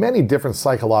at the many different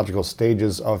psychological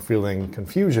stages of feeling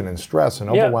confusion and stress and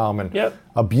overwhelm and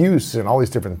abuse and all these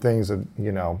different things that,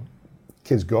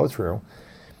 kids go through,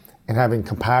 and having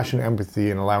compassion,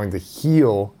 empathy, and allowing to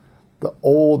heal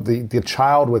the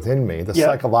child within me, the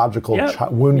psychological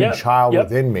wounded child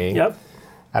within me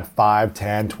at 5,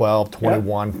 10, 12,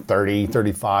 21, 30,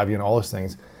 35, all those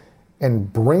things,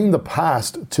 and bring the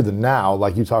past to the now,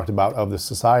 like you talked about, of the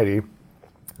society.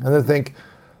 And then think,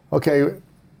 okay,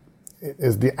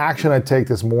 is the action I take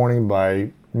this morning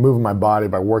by moving my body,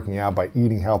 by working out, by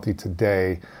eating healthy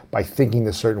today, by thinking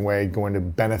a certain way, going to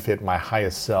benefit my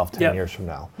highest self 10 years from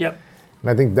now? And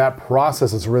I think that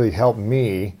process has really helped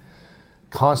me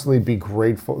constantly be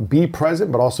grateful, be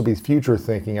present, but also be future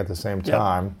thinking at the same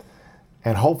time.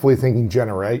 And hopefully thinking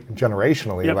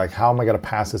generationally, like how am I going to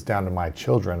pass this down to my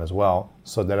children as well,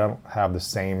 so they don't have the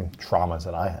same traumas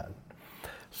that I had.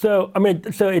 So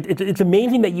it's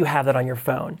amazing that you have that on your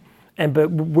phone, but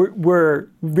we're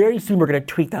very soon we're going to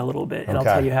tweak that a little bit, and I'll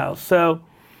tell you how. So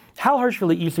Hal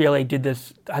Hershfield at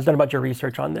UCLA has done a bunch of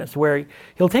research on this, where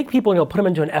he'll take people and he'll put them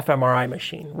into an fMRI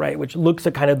machine, right, which looks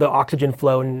at kind of the oxygen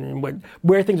flow and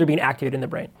where things are being activated in the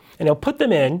brain, and he'll put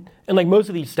them in, and like most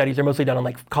of these studies are mostly done on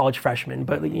like college freshmen,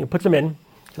 but puts them in.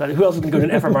 So who else is going to go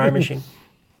to an fMRI machine?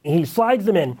 And he slides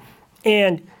them in,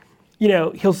 and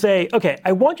he'll say, okay,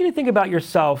 I want you to think about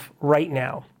yourself right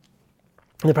now,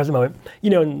 in the present moment.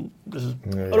 And this is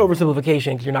an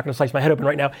oversimplification because you're not going to slice my head open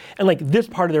right now. And like this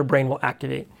part of their brain will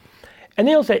activate. And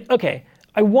then he'll say, okay,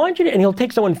 I want you to, and he'll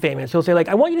take someone famous. He'll say like,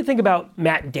 I want you to think about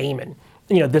Matt Damon.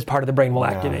 This part of the brain will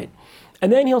activate.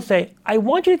 And then he'll say, I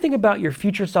want you to think about your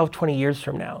future self 20 years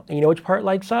from now. And you know which part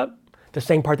lights up? The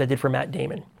same part that did for Matt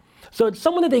Damon. So it's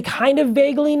someone that they kind of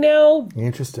vaguely know.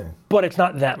 Interesting. But it's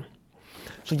not them.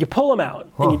 So you pull them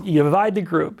out, and you divide the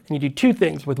group, and you do two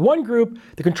things. With one group,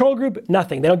 the control group,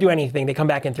 nothing. They don't do anything. They come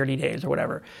back in 30 days or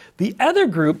whatever. The other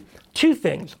group, two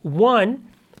things. One,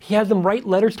 he has them write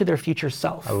letters to their future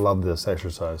self. I love this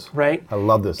exercise. Right? I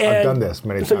love this. I've done this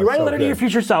many times. So you write a letter to your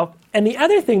future self. And the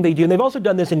other thing they do, and they've also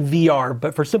done this in VR,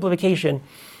 but for simplification,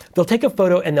 they'll take a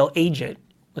photo and they'll age it.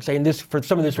 Let's say for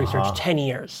some of this research, 10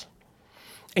 years.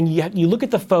 And you look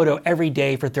at the photo every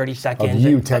day for 30 seconds. Of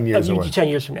you 10 years away. 10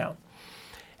 years from now.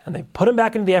 And they put them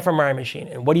back into the fMRI machine.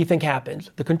 And what do you think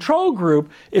happens? The control group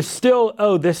is still,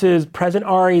 this is present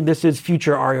Ari, this is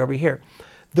future Ari over here.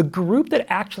 The group that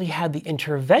actually had the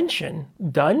intervention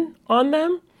done on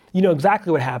them, you know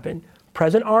exactly what happened.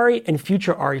 Present Ari and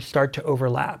future Ari start to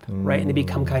overlap, right? And they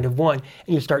become kind of one.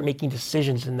 And you start making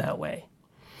decisions in that way.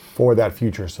 For that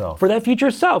future self. For that future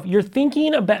self. You're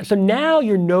thinking about, so now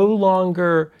you're no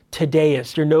longer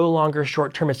todayist, you're no longer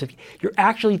short-termistic. You're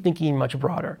actually thinking much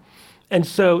broader. And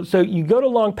so you go to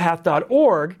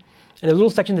longpath.org, and there's a little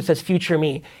section that says Future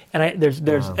Me, and there's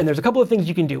a couple of things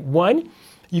you can do. One,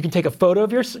 you can take a photo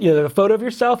of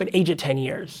yourself and age it 10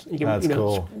 years. That's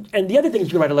cool. And the other thing is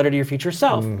you can write a letter to your future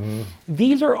self. Mm-hmm.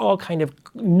 These are all kind of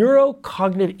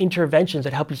neurocognitive interventions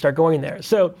that help you start going there.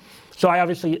 So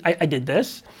I did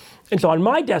this, and so on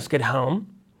my desk at home,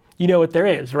 you know what there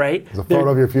is, right? There's a photo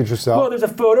of your future self. Well, there's a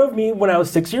photo of me when I was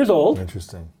 6 years old.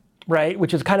 Interesting. Right,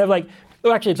 which is kind of like.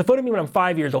 Oh, actually, it's a photo of me when I'm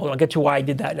 5 years old. I'll get to why I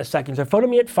did that in a second. So a photo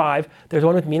of me at 5, there's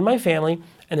one with me and my family,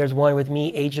 and there's one with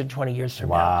me aged 20 years from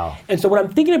now. And so when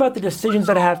I'm thinking about the decisions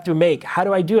that I have to make, how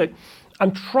do I do it?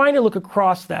 I'm trying to look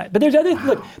across that. But there's other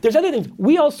things.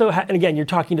 We also and again, you're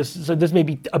talking to, so this may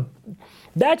be,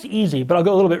 that's easy, but I'll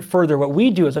go a little bit further. What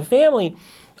we do as a family,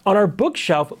 on our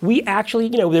bookshelf, we actually,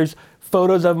 there's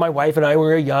photos of my wife and I when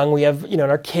we were young. We have,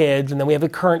 our kids, and then we have the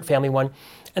current family one.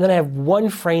 And then I have one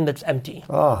frame that's empty.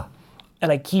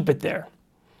 And I keep it there.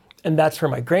 And that's for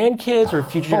my grandkids or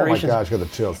future generations. Oh my gosh, I got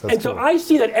the chills. That's so I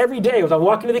see that every day as I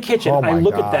walk into the kitchen, I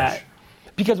look at that.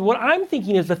 Because what I'm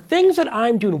thinking is the things that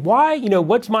I'm doing, why,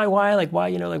 what's my why? Like,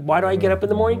 why, why do I get up in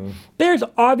the morning? There's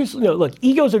obviously, look,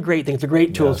 ego's a great thing. It's a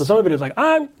great tool. Yes. So some of it is like,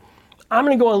 I'm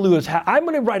going to go on Lewis Howes. I'm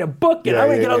going to write a book and I'm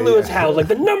going to get on Lewis Howes, like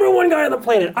the #1 guy on the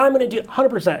planet. I'm going to do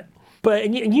 100%. But,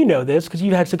 and you know this because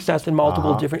you've had success in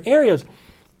multiple different areas.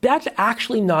 That's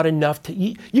actually not enough to,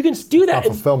 you can do that.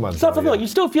 Self-fulfillment. Self-fulfillment. You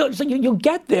still feel, so you'll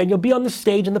get there and you'll be on the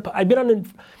stage.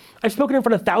 I've spoken in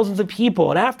front of thousands of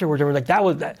people, and afterwards, everyone's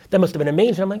like, that must have been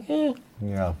amazing. I'm like,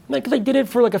 Yeah. Because I did it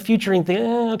for like a featuring thing,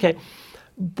 okay.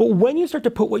 But when you start to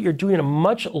put what you're doing in a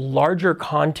much larger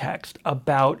context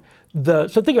about so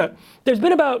think about it, there's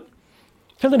been about,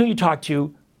 depends on who you talk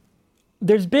to,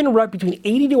 there's been between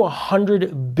 80 to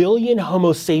 100 billion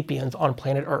Homo sapiens on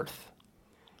planet Earth.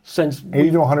 Since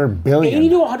 80 to 100 billion. 80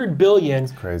 to 100 billion.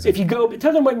 That's crazy. If you go, it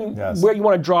depends on where you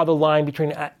want to draw the line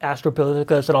between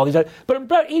Australopithecus and all these, but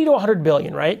about 80 to 100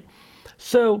 billion, right?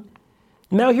 So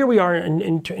now here we are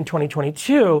in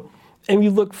 2022, and we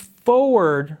look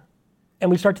forward, and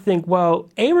we start to think, well,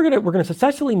 we're gonna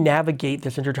successfully navigate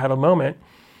this intertidal moment,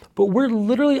 but we're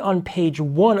literally on page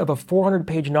 1 of a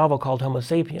 400-page novel called Homo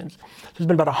Sapiens. So it's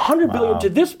been about 100 billion to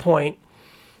this point.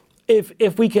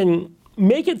 If we can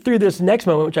make it through this next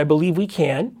moment, which I believe we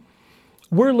can,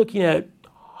 we're looking at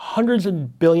hundreds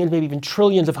of billions, maybe even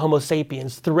trillions of Homo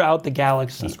sapiens throughout the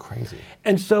galaxy. That's crazy.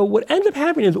 And so what ends up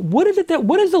happening is, what is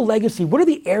the legacy? What are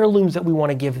the heirlooms that we want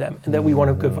to give them and that we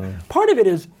want to give? Part of it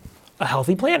is a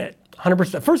healthy planet,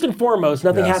 100%. First and foremost,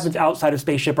 nothing happens outside of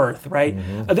spaceship Earth, right?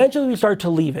 Eventually we start to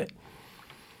leave it.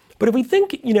 But if we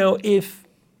think, if,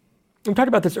 we talked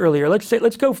about this earlier,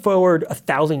 let's go forward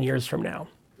 1,000 years from now.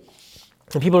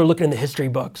 And people are looking in the history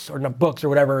books, or not books, or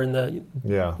whatever, in the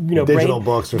digital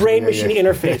books, or brain machine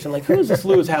interface, and like, who is this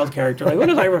Lewis Howes character? Like, what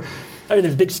is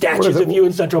there's big statues of you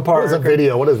in Central Park. What is a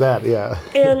video? What is that? Yeah.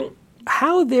 And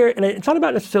and it's not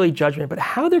about necessarily judgment, but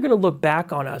how they're going to look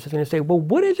back on us is going to say, well,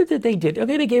 what is it that they did?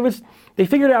 Okay, they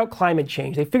figured out climate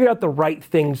change. They figured out the right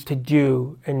things to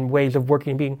do and ways of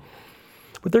working and being.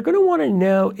 What they're going to want to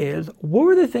know is, what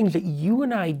were the things that you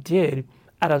and I did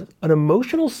at an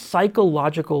emotional,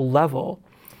 psychological level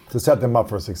to set them up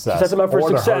for success. To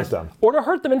hurt them. Or to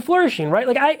hurt them in flourishing, right?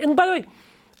 And by the way,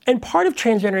 and part of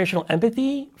transgenerational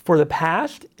empathy for the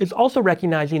past is also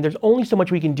recognizing there's only so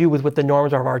much we can do with what the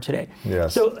norms are today.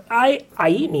 Yes. So I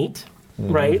eat meat,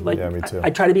 right? Like, yeah, me too.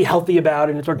 I try to be healthy about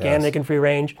it, and it's organic and free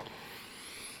range.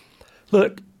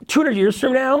 Look, 200 years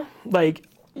from now, like,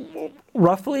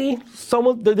 roughly,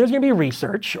 there's going to be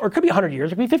research, or it could be 100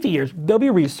 years, it could be 50 years. There'll be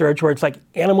research where it's like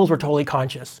animals were totally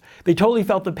conscious. They totally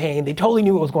felt the pain. They totally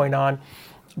knew what was going on.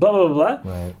 Blah, blah, blah,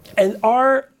 blah. Right. And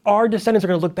our descendants are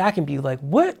going to look back and be like,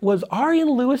 what was Ari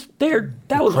and Lewis there?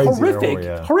 That was horrific.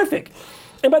 Horrific.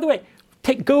 And by the way,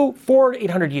 go forward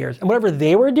 800 years, and whatever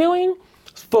they were doing,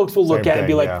 folks will look at it and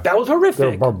be like, that was horrific.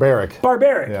 They're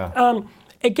barbaric. Yeah.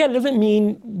 Again, it doesn't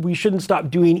mean we shouldn't stop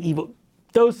doing evil.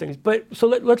 Those things, but so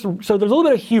there's a little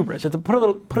bit of hubris. To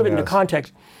put it into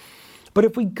context. But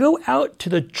if we go out to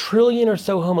the trillion or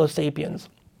so Homo sapiens,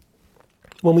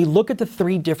 when we look at the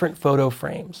 3 different photo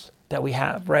frames that we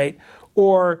have, right?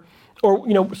 Or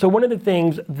so one of the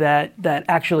things that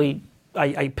actually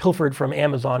I pilfered from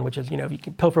Amazon, which is you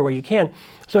can pilfer where you can.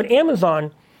 So at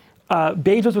Amazon,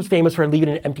 Bezos was famous for leaving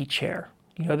an empty chair.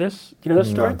 Do you know this? Do you know this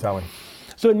story? No, tell me.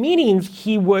 So in meetings,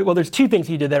 there's 2 things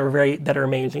he did that are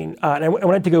amazing. And I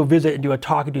wanted to go visit and do a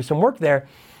talk and do some work there.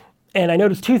 And I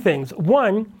noticed 2 things.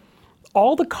 One,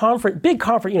 all the big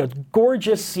conference,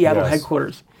 gorgeous Seattle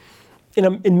headquarters.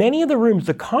 In many of the rooms,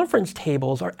 the conference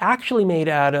tables are actually made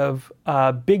out of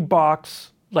big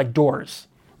box, like doors,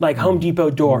 like Home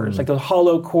Depot doors, like those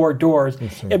hollow core doors.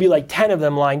 It'd be like 10 of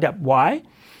them lined up. Why?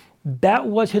 That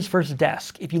was his first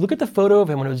desk. If you look at the photo of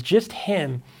him when it was just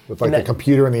him, with like the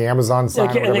computer and the Amazon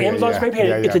sign, and the Amazon spray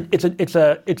painted,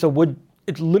 it's a wood.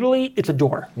 It's a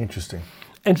door. Interesting.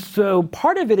 And so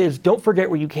part of it is, don't forget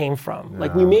where you came from.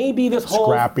 Like, we may be this whole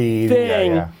scrappy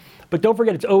thing, but don't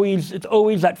forget it's always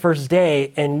that first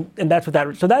day, and that's what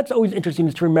that. So that's always interesting,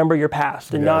 is to remember your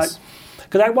past and not,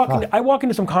 because I walk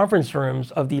into some conference rooms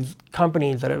of these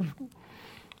companies that have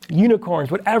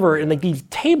unicorns, whatever, and like these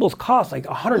tables cost like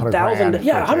 $100,000.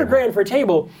 Yeah, $100,000 for a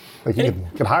table. Like you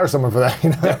could hire someone for that.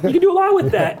 You can do a lot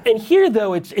with that. And here,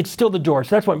 though, it's still the door.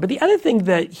 So that's one. But the other thing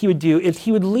that he would do is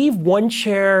he would leave one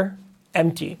chair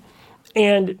empty,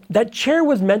 and that chair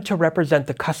was meant to represent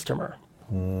the customer.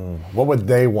 What would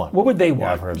they want?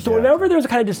 So whenever there's a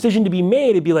kind of decision to be made,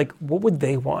 it'd be like, what would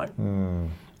they want?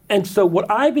 And so what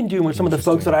I've been doing with some of the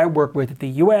folks that I work with at the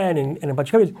UN and a bunch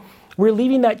of companies, we're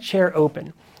leaving that chair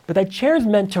open. but that chair is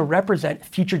meant to represent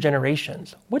future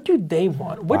generations. What do they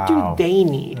want? What do they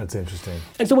need? That's interesting.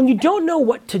 And so when you don't know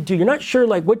what to do, you're not sure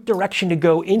like what direction to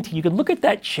go into, you can look at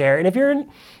that chair, and if you're in,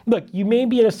 look, you may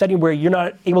be in a setting where you're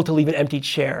not able to leave an empty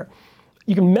chair.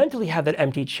 You can mentally have that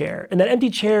empty chair, and that empty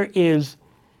chair is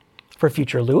for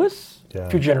future Lewis,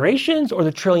 future generations, or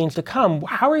the trillions to come.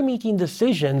 How are we making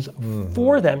decisions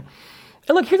for them?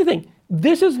 And look, here's the thing.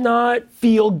 This is not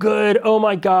feel good, oh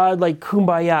my God, like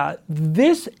kumbaya.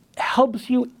 This helps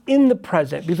you in the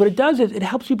present, because what it does is it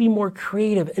helps you be more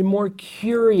creative and more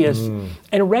curious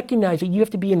and recognize that you have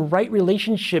to be in right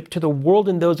relationship to the world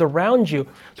and those around you.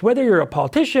 So whether you're a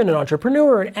politician, an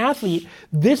entrepreneur, or an athlete,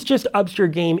 this just ups your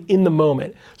game in the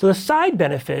moment. So the side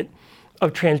benefit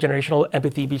of transgenerational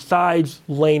empathy, besides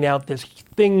laying out this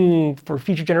thing for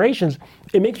future generations,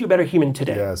 it makes you a better human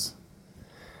today. Yes.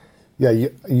 Yeah,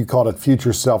 you called it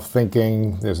future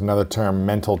self-thinking. There's another term,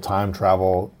 mental time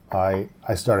travel. I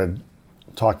started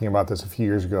talking about this a few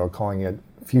years ago, calling it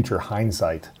future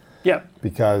hindsight. Yeah.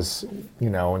 Because,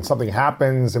 when something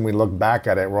happens and we look back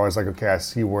at it, we're always like, okay, I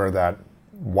see why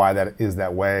that is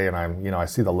that way, and I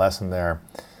see the lesson there.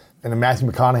 And then Matthew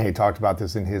McConaughey talked about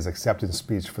this in his acceptance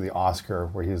speech for the Oscar,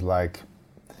 where he's like,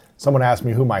 someone asked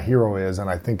me who my hero is, and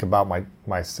I think about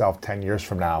myself 10 years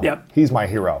from now. Yep. He's my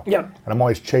hero. Yep. And I'm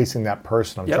always chasing that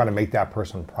person. I'm Yep. trying to make that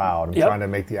person proud. I'm Yep. trying to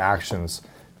make the actions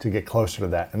to get closer to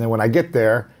that. And then when I get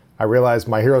there, I realize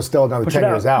my hero's still another 10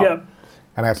 years out. Yep.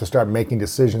 And I have to start making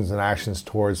decisions and actions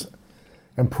towards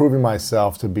improving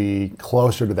myself to be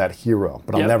closer to that hero.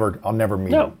 But Yep. I'll never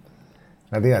meet No. him.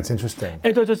 I think that's interesting.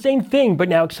 And so it's the same thing, but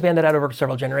now expand that out over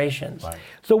several generations. Right.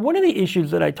 So one of the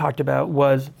issues that I talked about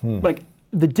was like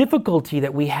the difficulty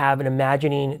that we have in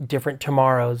imagining different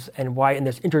tomorrows, and why in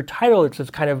this intertitle it's this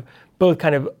kind of both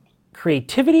kind of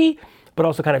creativity, but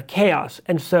also kind of chaos.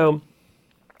 And so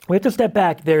we have to step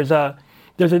back. There's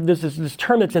this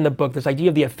term that's in the book, this idea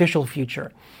of the official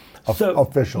future.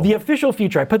 Official. The official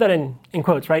future, I put that in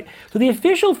quotes, right? So the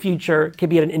official future can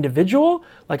be at an individual,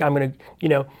 like I'm going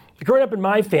to, growing up in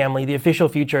my family, the official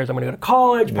future is I'm going to go to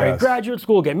college, probably graduate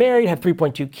school, get married, have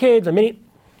 3.2 kids.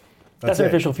 That's an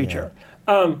official future.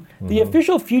 Yeah. The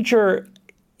official future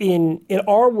in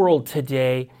our world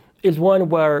today is one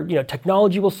where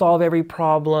technology will solve every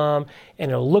problem,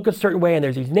 and it'll look a certain way, and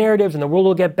there's these narratives, and the world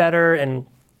will get better, and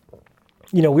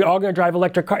we're all going to drive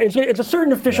electric cars. It's a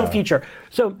certain official future.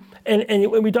 So,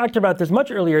 and we talked about this much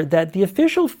earlier, that the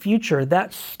official future,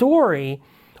 that story,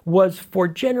 was for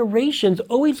generations,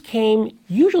 always came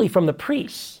usually from the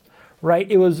priests, right?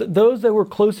 It was those that were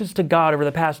closest to God over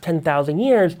the past 10,000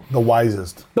 years. The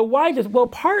wisest. Well,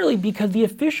 partly because the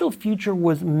official future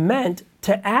was meant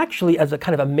to actually, as a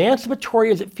kind of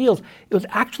emancipatory as it feels, it was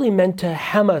actually meant to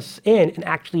hem us in and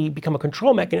actually become a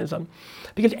control mechanism.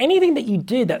 Because anything that you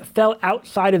did that fell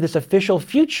outside of this official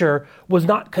future was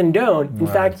not condoned. In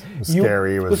fact, it was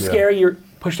scary. It was scary. You're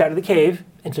pushed out of the cave,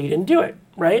 and so you didn't do it,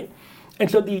 right? And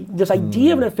so this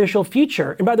idea of an official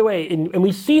future, and by the way, and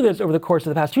we see this over the course of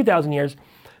the past 2,000 years,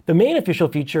 the main official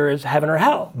future is heaven or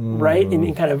hell, right?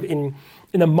 In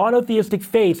the monotheistic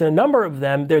faiths, and a number of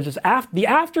them, there's this the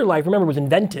afterlife. Remember, was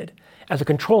invented as a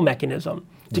control mechanism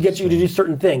to get you to do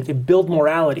certain things, to build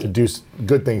morality, to do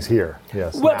good things here.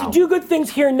 Yes. Well, now. to do good things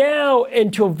here now,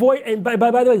 and to avoid. And by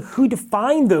the way, who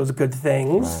defined those good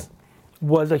things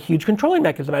was a huge controlling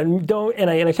mechanism.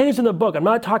 I say this in the book. I'm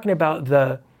not talking about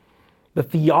the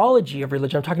theology of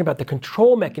religion. I'm talking about the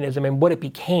control mechanism and what it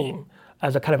became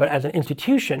as a kind of as an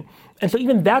institution. And so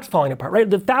even that's falling apart, right?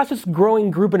 The fastest growing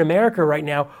group in America right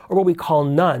now are what we call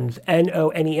nuns,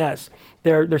 N-O-N-E-S.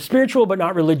 They're spiritual but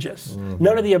not religious.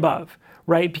 None of the above,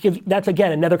 right? Because that's,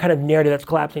 again, another kind of narrative that's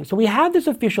collapsing. So we have this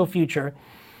official future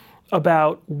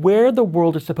about where the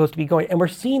world is supposed to be going, and we're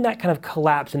seeing that kind of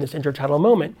collapse in this intertidal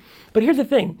moment. But here's the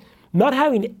thing. Not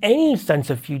having any sense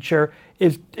of future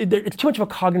it's too much of a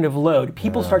cognitive load.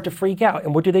 People start to freak out.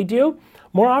 And what do?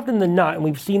 More often than not, and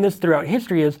we've seen this throughout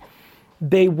history, is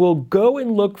they will go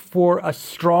and look for a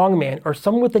strong man or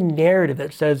someone with a narrative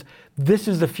that says, this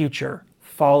is the future,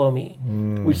 follow me.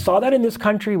 We saw that in this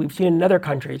country, we've seen it in other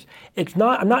countries.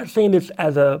 I'm not saying this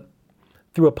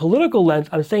through a political lens,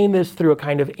 I'm saying this through a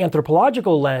kind of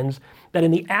anthropological lens, that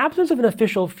in the absence of an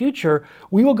official future,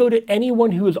 we will go to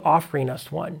anyone who is offering us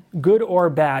one, good or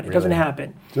bad. It doesn't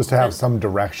happen. Just to have some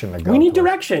direction to go. We need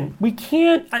direction. We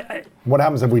can't. What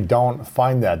happens if we don't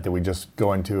find that? Do we just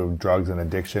go into drugs and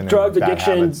addiction?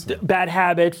 Bad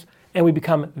habits, and we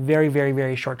become very, very,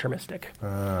 very short-termistic.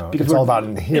 Because it's all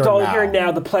about here It's all here and now,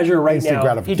 the pleasure right now.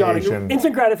 Gratification.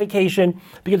 Instant gratification,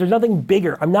 because there's nothing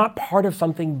bigger. I'm not part of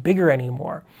something bigger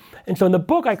anymore. And so in the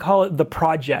book, I call it The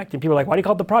Project. And people are like, why do you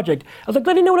call it The Project? I was like,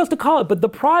 I didn't know what else to call it. But The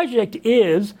Project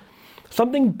is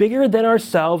something bigger than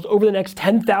ourselves over the next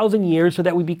 10,000 years so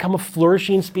that we become a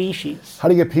flourishing species. How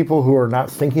do you get people who are not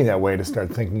thinking that way to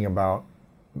start thinking about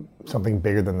something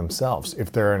bigger than themselves?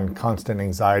 If they're in constant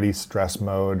anxiety, stress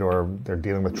mode, or they're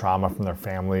dealing with trauma from their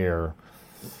family, or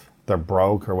they're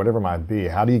broke, or whatever it might be,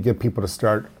 how do you get people to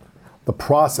start the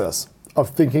process of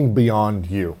thinking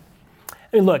beyond you?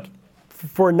 I mean, look,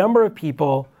 for a number of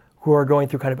people who are going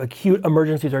through kind of acute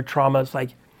emergencies or traumas, like,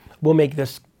 we'll make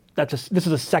this, this is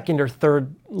a second or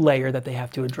third layer that they have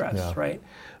to address, right?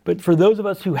 But for those of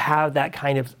us who have that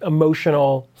kind of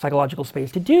emotional, psychological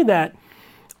space to do that,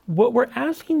 what we're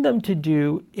asking them to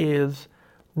do is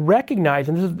recognize,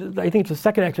 and this is, I think it's the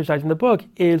second exercise in the book,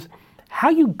 is how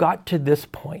you got to this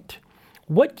point.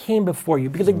 What came before you?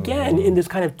 Because again, in this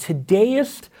kind of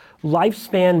todayist,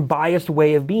 lifespan biased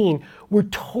way of being, we're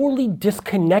totally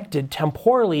disconnected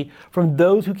temporally from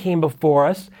those who came before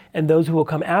us and those who will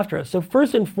come after us. So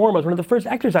first and foremost, one of the first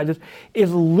exercises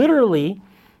is literally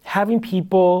having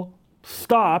people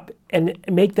stop and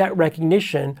make that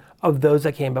recognition of those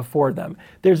that came before them.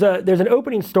 There's an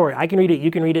opening story. I can read it.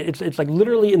 You can read it. It's like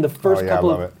literally in the first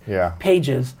couple of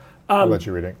pages. I'll let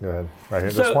you read it. Go ahead. Right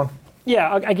here, this one.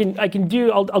 Yeah, I can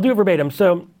do. I'll do it verbatim.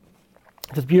 So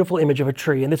this beautiful image of a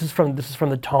tree, and this is from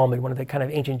the Talmud, one of the kind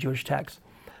of ancient Jewish texts.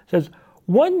 It says,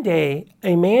 one day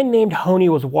a man named Honi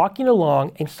was walking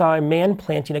along and saw a man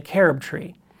planting a carob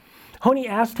tree. Honi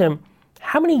asked him,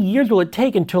 "How many years will it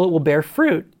take until it will bear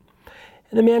fruit?"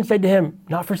 And the man said to him,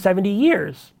 "Not for 70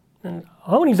 years." And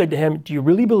Honi said to him, "Do you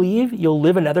really believe you'll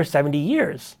live another 70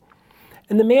 years?"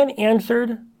 And the man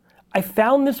answered, "I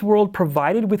found this world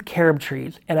provided with carob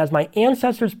trees, and as my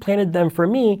ancestors planted them for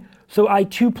me, so I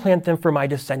too plant them for my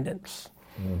descendants."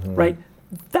 Right?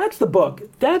 That's the book.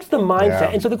 That's the mindset. Yeah.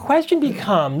 And so the question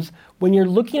becomes, when you're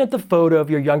looking at the photo of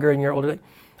your younger and your older,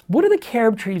 what are the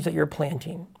carob trees that you're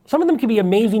planting? Some of them could be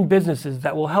amazing businesses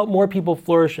that will help more people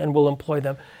flourish and will employ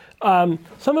them.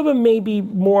 Some of them may be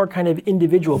more kind of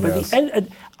individual. But Yes.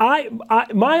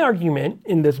 my argument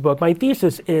in this book, my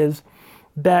thesis is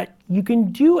that you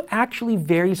can do actually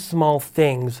very small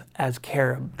things as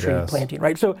carob tree planting,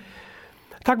 right? So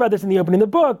I talk about this in the opening of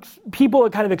the book. People are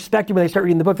kind of expecting when they start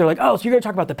reading the book, they're like, oh, so you're going to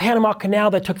talk about the Panama Canal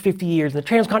that took 50 years, and the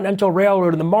Transcontinental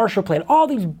Railroad and the Marshall Plan, all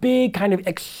these big kind of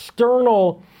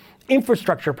external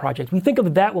infrastructure projects. We think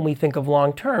of that when we think of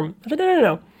long term. I said,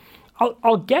 no.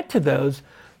 I'll get to those.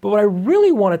 But what I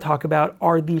really want to talk about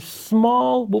are these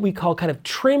small, what we call kind of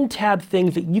trim tab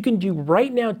things that you can do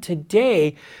right now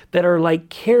today that are like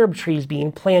carob trees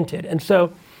being planted. And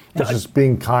so, which is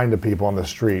being kind to people on the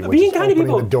street, which being is kind to opening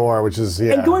people. the door, which is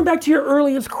And going back to your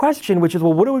earliest question, which is,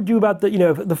 well, what do we do about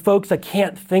the folks that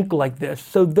can't think like this?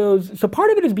 So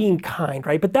part of it is being kind,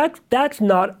 right? But that's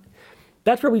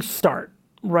where we start,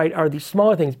 right? Are these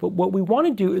smaller things. But what we want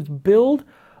to do is build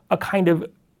a kind of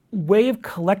way of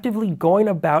collectively going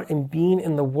about and being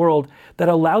in the world that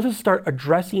allows us to start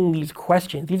addressing these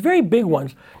questions, these very big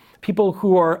ones. People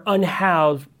who are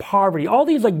unhoused, poverty, all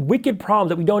these like wicked problems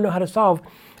that we don't know how to solve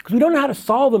because we don't know how to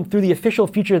solve them through the official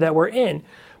future that we're in.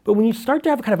 But when you start to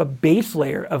have kind of a base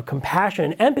layer of compassion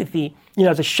and empathy,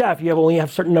 as a chef, you only have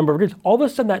a certain number of ingredients, all of a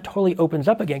sudden that totally opens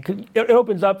up again. It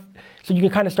opens up so you can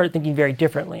kind of start thinking very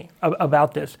differently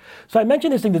about this. So I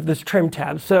mentioned this thing, this trim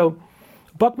tab. So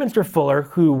Buckminster Fuller,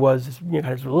 who was kind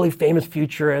of a really famous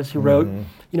futurist, who wrote,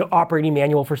 Operating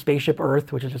Manual for Spaceship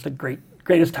Earth, which is just the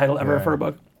greatest title ever for a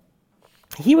book.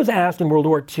 He was asked in World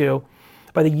War II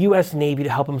by the U.S. Navy to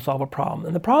help him solve a problem.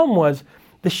 And the problem was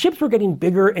the ships were getting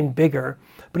bigger and bigger,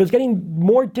 but it was getting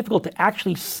more difficult to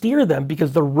actually steer them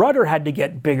because the rudder had to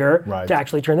get bigger to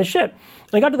actually turn the ship.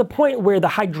 And it got to the point where the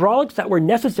hydraulics that were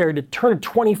necessary to turn a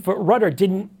 20-foot rudder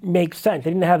didn't make sense. They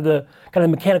didn't have the kind of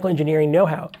mechanical engineering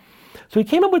know-how. So he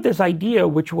came up with this idea,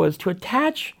 which was to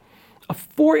attach a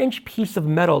 4-inch piece of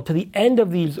metal to the end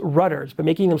of these rudders by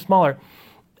making them smaller.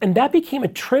 And that became a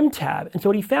trim tab. And so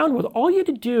what he found was all you had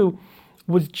to do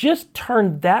was just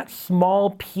turn that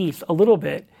small piece a little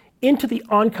bit into the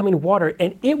oncoming water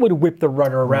and it would whip the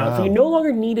rudder around. Wow. So you no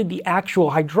longer needed the actual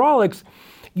hydraulics.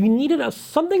 You needed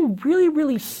something really,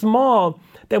 really small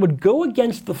that would go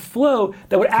against the flow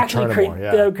that would actually create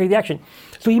the action.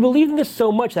 So he believed in this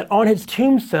so much that on his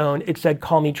tombstone it said,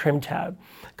 "Call me Trim Tab."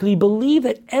 Because he believed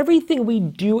that everything we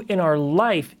do in our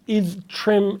life is a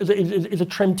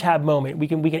trim tab moment. We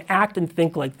can act and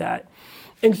think like that.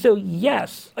 And so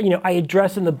yes, I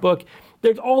address in the book,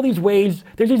 there's all these ways,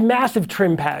 there's these massive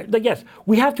trim pads. Like yes,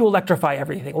 we have to electrify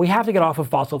everything. We have to get off of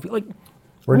fossil fuel. Like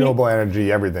Renewable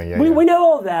energy, everything. Yeah, we know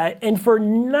all that, and for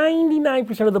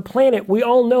 99% of the planet, we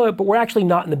all know it, but we're actually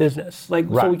not in the business. Right.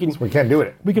 So we can't do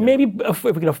it. We can maybe, if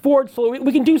we can afford, so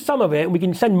we can do some of it, and we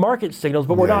can send market signals,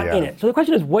 but we're not in it. So the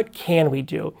question is, what can we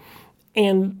do?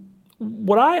 And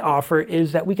what I offer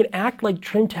is that we can act like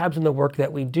trim tabs in the work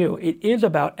that we do. It is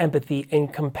about empathy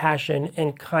and compassion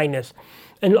and kindness.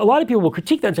 And a lot of people will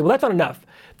critique that and say, well, that's not enough.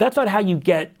 That's not how you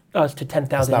get us to 10,000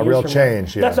 years from now. That's not real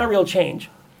change. That's not real change.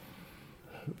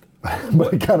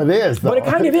 But it kind of is, though. But it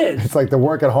kind of is. It's like the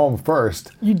work at home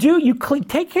first. You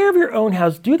take care of your own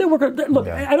house, do the work. Look,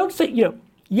 I don't say,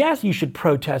 yes, you should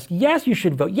protest. Yes, you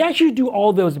should vote. Yes, you should do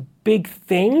all those big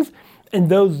things, and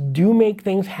those do make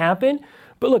things happen.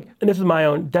 But look, and this is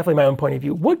definitely my own point of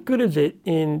view. What good is it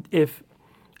if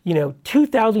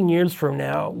 2,000 years from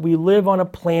now, we live on a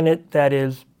planet that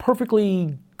is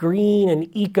perfectly green and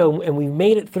eco, and we've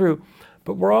made it through,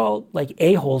 but we're all like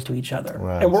a-holes to each other.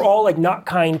 Right. And we're all like not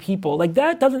kind people. Like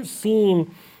that doesn't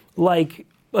seem like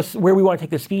where we want to take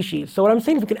the species. So what I'm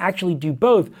saying is we can actually do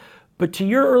both. But to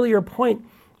your earlier point,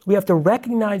 we have to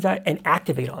recognize that and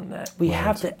activate on that. We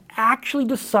have to actually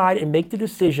decide and make the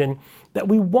decision that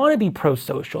we want to be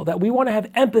pro-social, that we want to have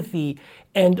empathy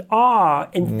and awe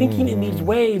and thinking in these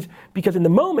ways, because in the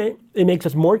moment, it makes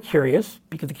us more curious,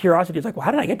 because the curiosity is like, well,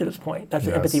 how did I get to this point? That's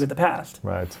the empathy with the past.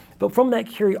 Right. But from that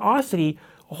curiosity,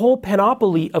 a whole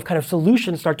panoply of kind of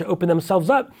solutions start to open themselves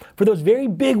up for those very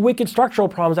big, wicked structural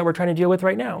problems that we're trying to deal with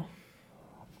right now.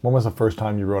 When was the first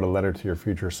time you wrote a letter to your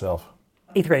future self?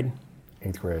 8th grade.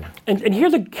 8th grade. And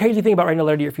here's a crazy thing about writing a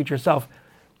letter to your future self,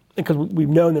 because we've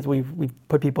known that we've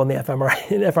put people in the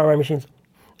fMRI machines.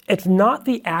 It's not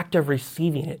the act of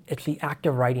receiving it, it's the act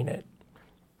of writing it.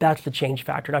 That's the change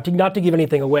factor. Not to give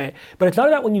anything away, but it's not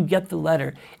about when you get the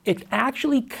letter. It's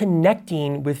actually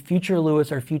connecting with future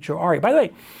Lewis or future Ari. By the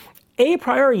way, a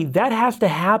priori, that has to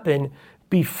happen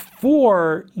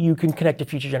before you can connect to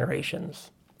future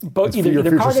generations. But either your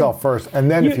future self first, and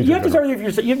then you have to start with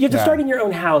your future. You have to start in your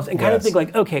own house and kind of think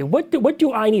like, okay, what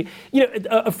do I need?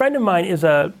 A friend of mine is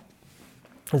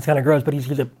it's kind of gross, but he's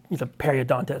a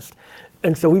periodontist,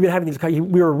 and so we've been having these.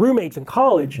 We were roommates in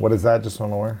college. What is that? Just so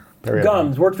I'm aware.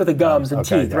 Gums, works with the gums and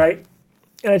teeth, right?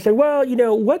 And I said, well,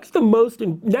 what's the most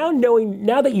now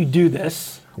that you do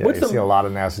this? You see a lot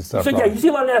of nasty stuff. So you see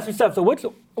a lot of nasty stuff. So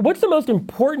what's the most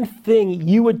important thing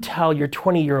you would tell your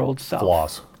 20-year-old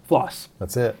self? Floss.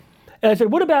 That's it. And I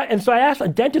said, what about, and so I asked a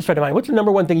dentist friend of mine, what's the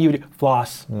number one thing you would do?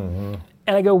 Floss. Mm-hmm.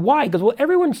 And I go, why? Because, well,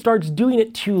 everyone starts doing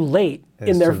it too late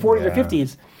in their 40s or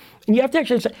 50s. And you have to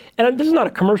actually, and this is not a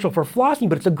commercial for flossing,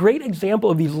 but it's a great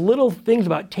example of these little things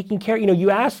about taking care.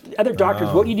 You ask other doctors,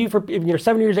 what do you do in your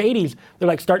 70s or 80s? They're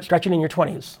like, start stretching in your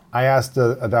 20s. I asked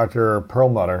a Dr.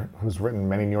 Perlmutter, who's written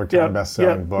many New York Times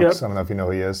best-selling books. I don't know if you know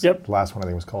who he is. The last one, I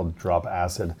think, was called Drop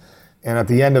Acid. And at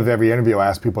the end of every interview, I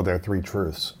asked people their 3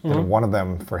 truths. Mm-hmm. And one of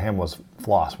them for him was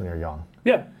floss when you're young.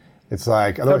 Yeah. It's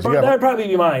like, otherwise that would probably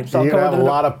be mine. So you're going to have a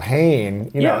lot of pain.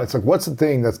 It's like, what's the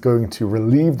thing that's going to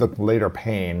relieve the later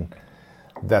pain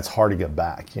that's hard to get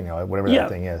back, whatever that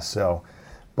thing is. So,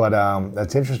 but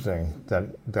that's interesting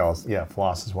that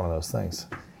floss is one of those things.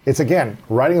 It's, again,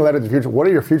 writing a letter to the future. What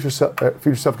are your future self going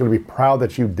to be proud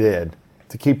that you did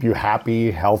to keep you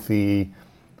happy, healthy,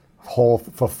 whole,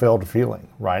 fulfilled feeling,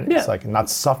 right? Yeah. It's like not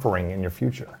suffering in your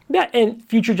future. Yeah, and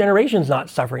future generations not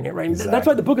suffering it, right? Exactly. That's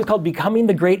why the book is called Becoming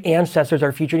the Great Ancestors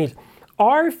Our Future Needs.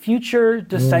 Our future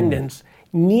descendants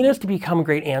need us to become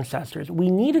great ancestors.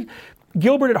 We need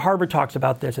Gilbert at Harvard talks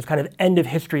about this as kind of end of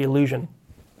history illusion,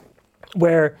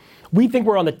 where we think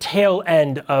we're on the tail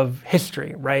end of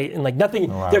history, right? And like nothing,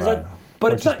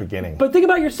 but it's not beginning. But think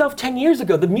about yourself 10 years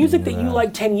ago. The music that you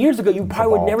liked 10 years ago, you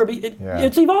probably would never be.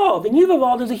 It's evolved, and you've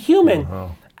evolved as a human.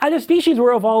 As a species,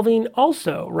 we're evolving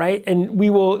also, right? And we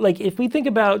will, if we think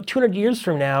about 200 years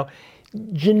from now,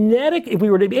 if we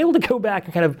were to be able to go back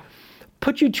and kind of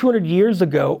put you 200 years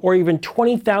ago, or even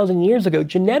 20,000 years ago,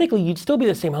 genetically, you'd still be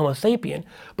the same Homo sapien.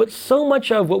 But so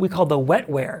much of what we call the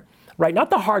wetware, right?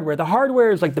 Not the hardware. The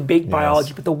hardware is like the baked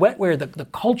biology, but the wetware, the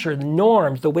culture, the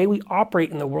norms, the way we operate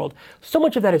in the world, so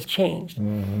much of that has changed.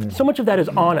 Mm-hmm. So much of that is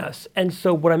on us. And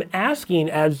so what I'm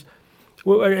asking as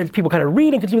people kind of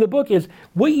read and consume the book is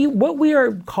what we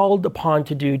are called upon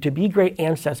to do to be great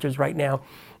ancestors right now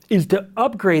is to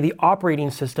upgrade the operating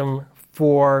system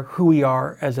for who we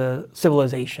are as a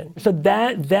civilization. So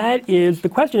that is, the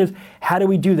question is, how do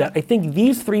we do that? I think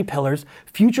these 3 pillars,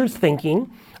 futures thinking,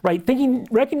 right?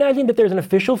 Recognizing that there's an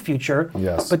official future,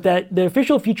 Yes. but that the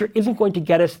official future isn't going to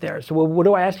get us there. So what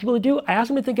do I ask people to do? I ask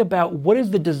them to think about what is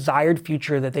the desired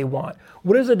future that they want.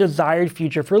 What is a desired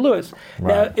future for Lewis?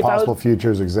 Right. Now, Possible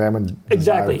futures, examine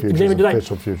exactly, futures, examine design.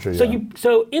 official future. So Yeah.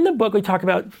 so in the book we talk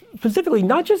about specifically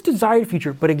not just desired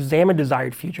future, but examine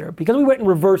desired future. Because we went in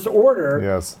reverse order,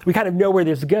 Yes. we kind of know where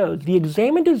this goes. The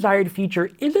examine desired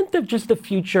future isn't just the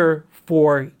future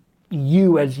for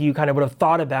you as you kind of would have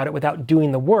thought about it without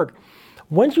doing the work.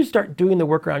 Once you start doing the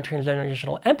work around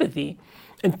transgenerational empathy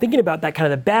and thinking about that kind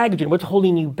of the baggage and what's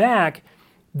holding you back,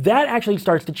 that actually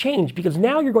starts to change, because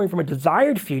now you're going from a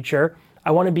desired future,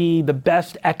 I want to be the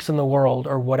best X in the world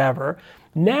or whatever.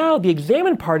 Now the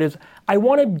examine part is, I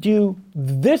want to do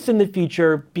this in the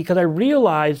future because I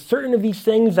realized certain of these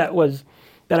things that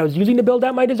I was using to build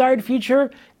out my desired future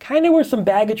kind of were some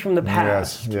baggage from the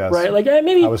past, Yes, yes. right? Like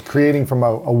maybe I was creating from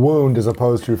a wound as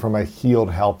opposed to from a healed,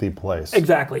 healthy place.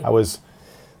 Exactly. I was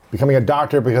becoming a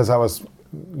doctor because I was,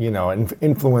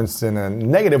 influenced in a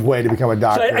negative way to become a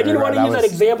doctor. So I didn't want to use that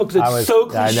example because it's so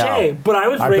cliche, but I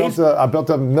was raised. I built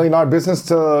a $1 million business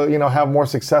to, have more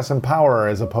success and power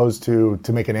as opposed to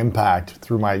make an impact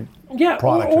through my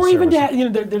product or even service.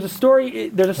 to have, there's a story.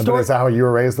 There's a story. Is that how you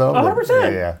were raised, though?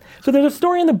 100%. Yeah. So there's a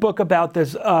story in the book about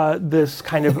this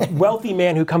kind of wealthy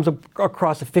man who comes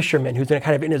across a fisherman who's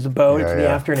kind of in his boat. It's in the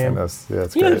afternoon. That's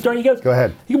you know the story. He goes, "Go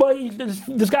ahead."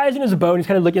 This guy's in his boat. He's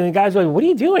kind of looking. And the guy's like, "What are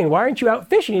you doing? Why aren't you out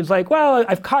fishing?" He's like, "Well,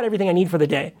 I've caught everything I need for the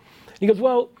day." He goes,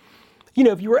 "Well,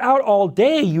 if you were out all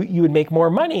day, you would make more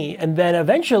money, and then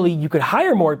eventually you could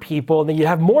hire more people, and then you'd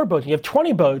have more boats. And you have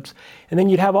 20 boats, and then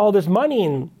you'd have all this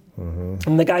money."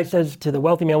 And the guy says to the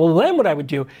wealthy man, "Well, then what I would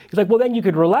do?" He's like, "Well, then you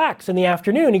could relax in the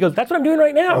afternoon." He goes, "That's what I'm doing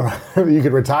right now." You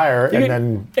could retire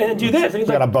and then do this. And he's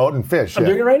got a boat and fish. I'm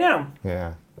doing it right now.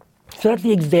 Yeah. So that's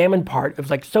the examine part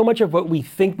of so much of what we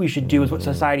think we should do is what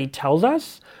society tells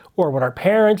us, or what our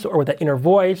parents, or what that inner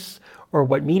voice, or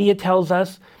what media tells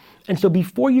us. And so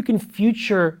before you can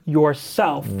future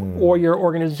yourself or your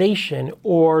organization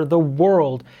or the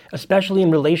world, especially in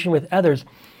relation with others,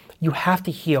 you have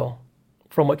to heal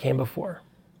from what came before.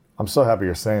 I'm so happy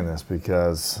you're saying this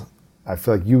because I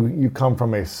feel like you come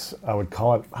from I would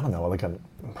call it, I don't know, like an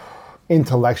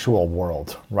intellectual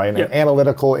world, right? An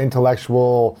analytical,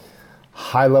 intellectual,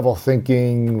 high-level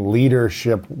thinking,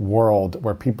 leadership world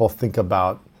where people think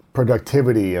about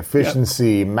productivity,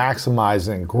 efficiency,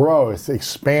 maximizing, growth,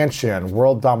 expansion,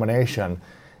 world domination.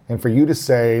 And for you to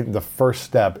say the first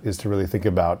step is to really think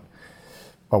about,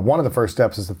 one of the first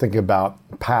steps is to think about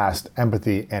past,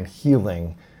 empathy, and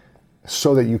healing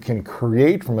so that you can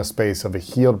create from a space of a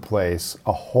healed place,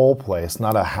 a whole place,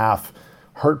 not a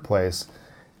half-hurt place,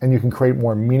 and you can create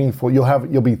more meaningful,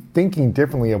 you'll be thinking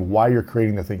differently of why you're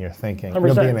creating the thing you're thinking.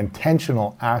 100%. It'll be an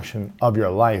intentional action of your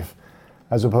life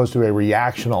as opposed to a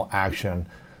reactional action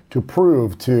to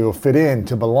prove, to fit in,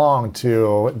 to belong,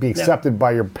 to be accepted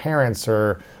by your parents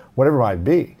or whatever it might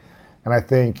be. And I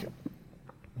think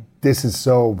this is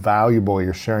so valuable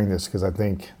you're sharing this because I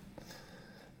think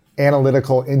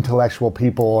analytical, intellectual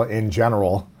people in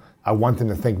general, I want them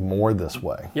to think more this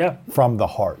way. Yeah. From the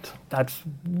heart. That's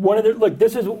one of the, look,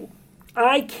 this is,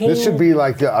 This should be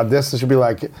like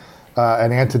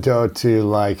an antidote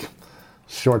to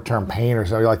short-term pain or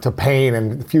something, to pain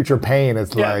and future pain.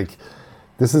 It's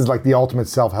this is like the ultimate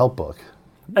self-help book.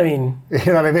 I mean, you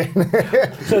know what I mean?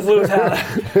 Says Lewis Howes.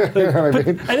 I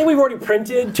think we've already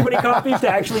printed too many copies to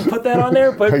actually put that on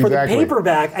there. But for the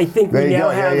paperback, I think we now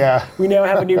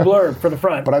have a new blurb for the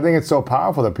front. But I think it's so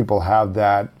powerful that people have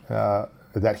that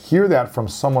hear that from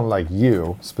someone like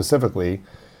you specifically,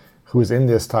 who is in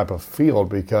this type of field,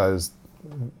 because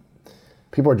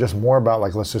people are just more about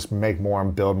let's just make more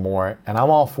and build more. And I'm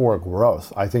all for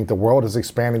growth. I think the world is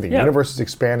expanding, the universe is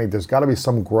expanding. There's got to be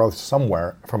some growth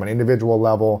somewhere from an individual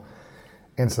level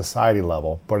and society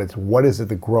level. But it's what is it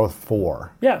the growth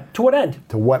for? Yeah, to what end?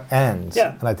 To what ends?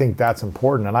 Yeah. And I think that's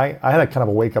important. And I had a kind of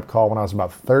a wake-up call when I was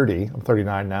about 30. I'm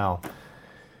 39 now.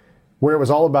 Where it was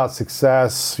all about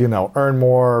success, earn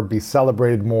more, be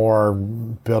celebrated more,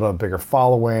 build a bigger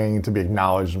following, to be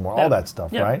acknowledged more, all that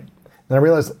stuff, right? And I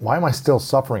realized, why am I still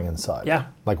suffering inside? Yeah.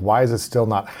 Why is it still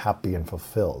not happy and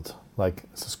fulfilled?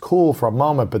 This is cool for a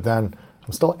moment, but then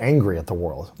I'm still angry at the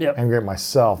world. Yep. Angry at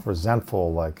myself,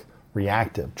 resentful,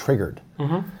 reactive, triggered.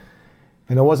 Mm-hmm.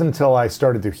 And it wasn't until I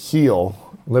started to heal,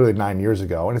 literally 9 years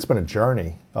ago, and it's been a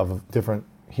journey of different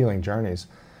healing journeys,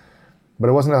 but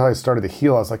it wasn't until I started to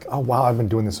heal, I was like, oh wow, I've been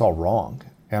doing this all wrong.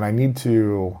 And I need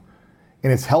to,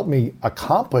 and it's helped me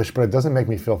accomplish, but it doesn't make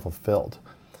me feel fulfilled.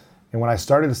 And when I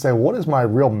started to say, what is my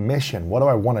real mission? What do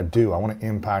I want to do? I want to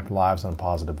impact lives in a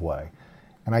positive way.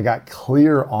 And I got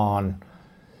clear on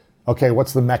Okay,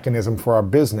 what's the mechanism for our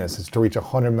business? It's to reach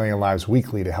 100 million lives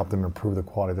weekly to help them improve the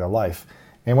quality of their life.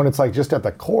 And when it's like just at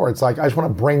the core, it's like, I just want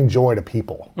to bring joy to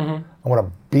people. I want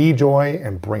to be joy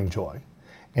and bring joy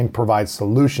and provide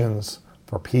solutions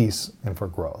for peace and for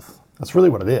growth. That's really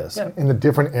what it is in the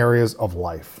different areas of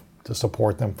life to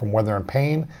support them from when they're in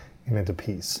pain and into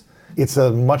peace. It's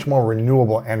a much more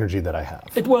renewable energy that I have.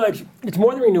 It's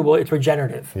more than renewable, it's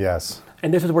regenerative. Yes.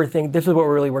 And this is what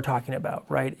we're talking about,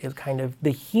 right? Is kind of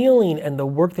the healing and the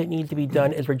work that needs to be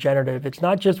done is regenerative. It's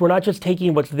not just, we're not just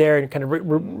taking what's there and kind of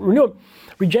renew it.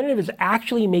 Regenerative is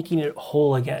actually making it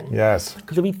whole again. Yes.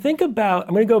 Because if we think about,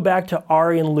 I'm going to go back to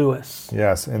Ari and Lewis.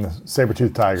 Yes, and the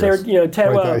saber-toothed tigers.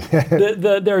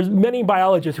 There's many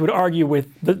biologists who would argue with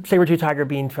the saber-toothed tiger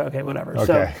being, okay, whatever. Okay.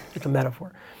 So it's a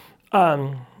metaphor.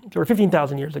 So we're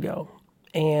 15,000 years ago,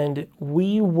 and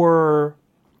we were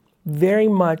very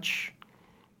much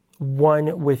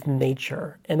one with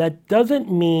nature. And that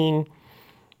doesn't mean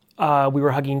we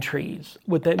were hugging trees.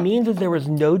 What that means is there was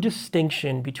no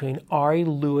distinction between Ari,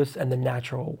 Lewis, and the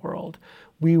natural world.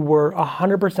 We were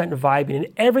 100% vibing, and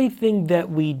everything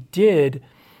that we did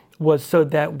was so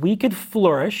that we could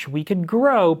flourish, we could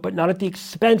grow, but not at the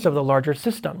expense of the larger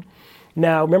system.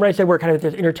 Now, remember I said we're kind of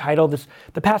this intertidal,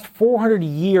 the past 400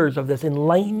 years of this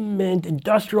Enlightenment,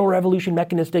 Industrial Revolution,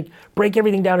 mechanistic, break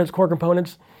everything down to its core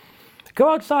components. Go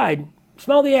outside,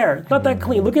 smell the air. It's not that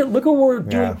clean. Look at what we're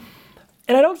doing.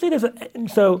 And I don't say this,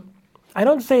 so I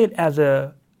don't say it as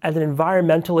an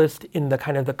environmentalist in the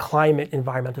kind of the climate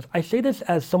environmentalist. I say this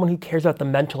as someone who cares about the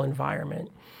mental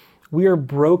environment. We are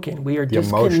broken. We are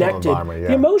disconnected.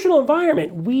 The emotional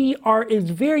environment. It's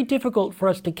very difficult for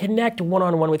us to connect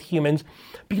one-on-one with humans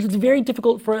because it's very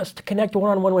difficult for us to connect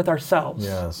one-on-one with ourselves.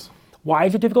 Yes. Why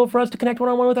is it difficult for us to connect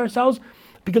one-on-one with ourselves?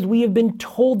 Because we have been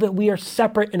told that we are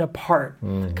separate and apart.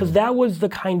 Because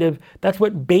that's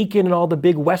what Bacon and all the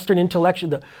big Western intellectuals,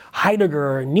 the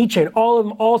Heidegger and Nietzsche, and all of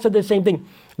them all said the same thing.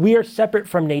 We are separate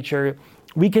from nature.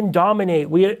 We can dominate.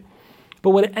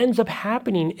 But what ends up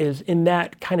happening is in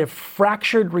that kind of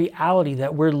fractured reality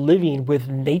that we're living with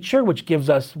nature, which gives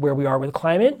us where we are with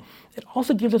climate, it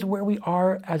also gives us where we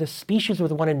are as a species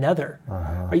with one another.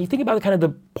 Right? You think about kind of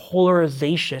the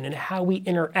polarization and how we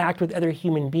interact with other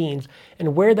human beings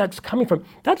and where that's coming from.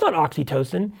 That's not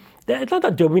oxytocin. It's not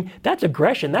that dopamine. That's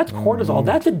aggression. That's cortisol.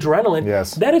 That's adrenaline.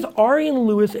 Yes. That is Ari and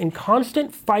Lewis in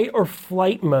constant fight or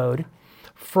flight mode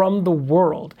from the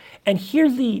world. And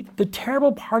here's the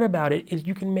terrible part about it is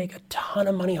you can make a ton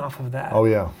of money off of that. Oh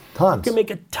yeah, tons. You can make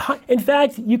a ton. In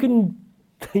fact, you can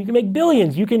make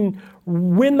billions. You can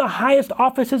win the highest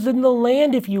offices in the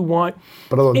land if you want.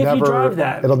 But you drive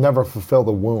that. It'll never fulfill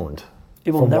the wound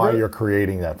why you're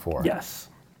creating that for. Yes.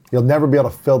 You'll never be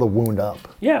able to fill the wound up.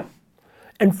 Yeah.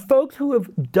 And folks who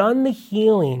have done the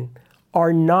healing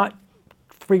are not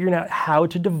figuring out how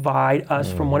to divide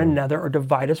us from one another or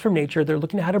divide us from nature. They're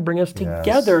looking at how to bring us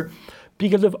together.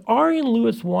 Because if Ari and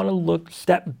Lewis want to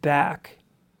step back,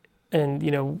 and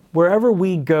wherever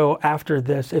we go after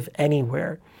this, if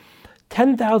anywhere,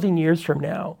 10,000 years from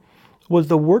now, was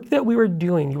the work that we were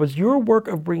doing, was your work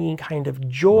of bringing kind of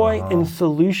joy and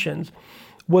solutions,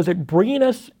 was it bringing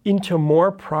us into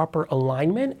more proper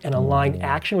alignment and aligned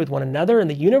action with one another in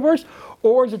the universe?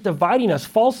 Or is it dividing us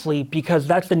falsely because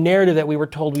that's the narrative that we were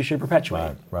told we should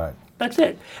perpetuate? Right. That's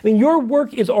it. I mean, your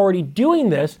work is already doing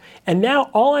this, and now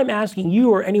all I'm asking you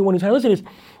or anyone who's going to listen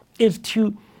is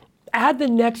to add the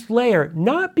next layer,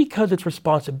 not because it's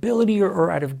responsibility or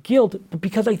out of guilt, but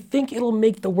because I think it'll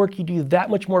make the work you do that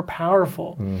much more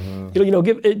powerful.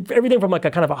 Give everything from like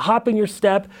a kind of a hop in your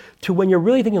step to when you're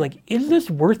really thinking like, is this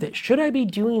worth it? Should I be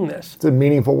doing this? It's a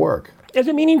meaningful work. Is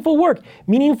it meaningful work?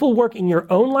 Meaningful work in your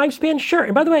own lifespan? Sure.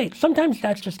 And by the way, sometimes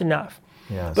that's just enough.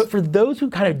 Yes. But for those who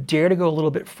kind of dare to go a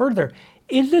little bit further,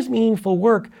 is this meaningful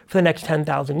work for the next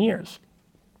 10,000 years?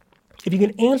 If you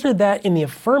can answer that in the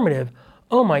affirmative,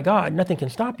 oh my God, nothing can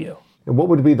stop you. And what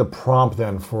would be the prompt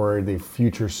then for the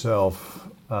future self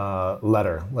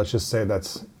letter? Let's just say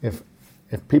that's if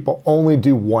people only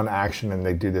do one action and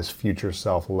they do this future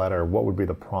self letter, what would be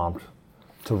the prompt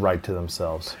to write to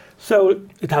themselves? So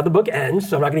it's how the book ends,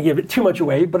 so I'm not going to give it too much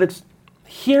away, but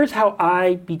here's how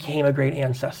I became a great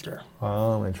ancestor.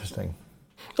 Oh, interesting.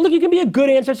 Look, you can be a good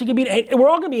ancestor, we're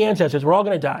all going to be ancestors, we're all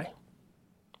going to die,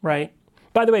 right?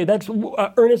 By the way, that's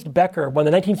Ernest Becker won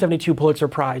the 1972 Pulitzer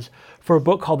Prize for a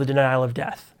book called The Denial of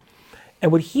Death.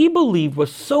 And what he believed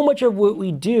was so much of what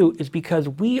we do is because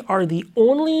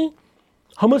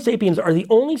Homo sapiens are the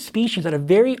only species at a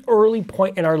very early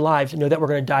point in our lives to know that we're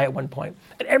going to die at one point.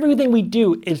 And everything we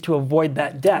do is to avoid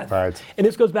that death. Right. And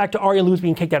this goes back to Ari and Lewis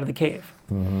being kicked out of the cave.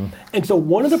 And so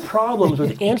one of the problems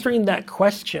with answering that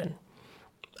question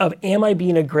of am I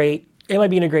being a great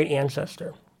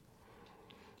ancestor?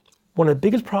 One of the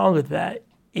biggest problems with that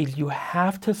is you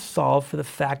have to solve for the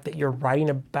fact that you're writing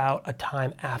about a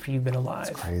time after you've been alive.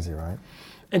 It's crazy, right?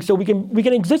 And so we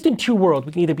can exist in two worlds.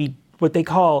 We can either be what they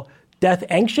call death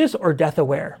anxious or death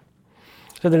aware.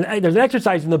 So there's an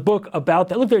exercise in the book about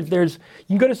that. Look, there's you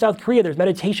can go to South Korea. There's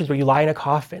meditations where you lie in a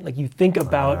coffin, like you think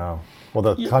about.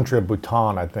 Well, the country of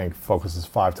Bhutan, I think, focuses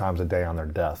 5 times a day on their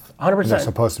death. 100%. And they're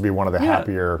supposed to be one of the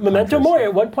happier. Memento countries. mori.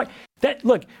 At one point,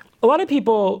 look, a lot of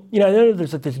people, I know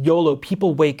there's like this YOLO.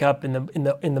 People wake up in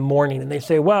the morning and they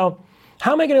say, well,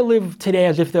 how am I going to live today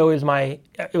as if though it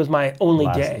was my only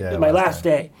day, my last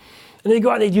day? And they go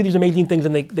out and they do these amazing things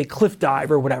and they cliff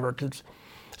dive or whatever.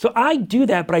 So I do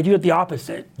that, but I do it the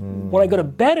opposite. When I go to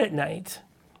bed at night,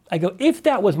 I go, if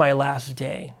that was my last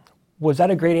day, was that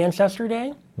a great ancestor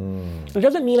day? So it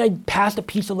doesn't mean I passed a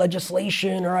piece of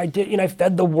legislation or I did, I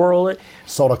fed the world.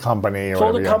 Sold a company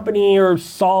or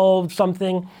solved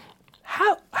something.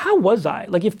 How was I?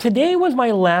 Like if today was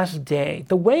my last day,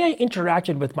 the way I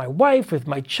interacted with my wife, with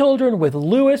my children, with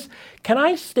Lewis, can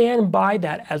I stand by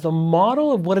that as a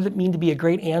model of what does it mean to be a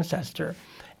great ancestor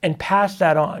and pass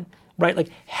that on, right? Like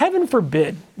heaven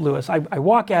forbid, Lewis, I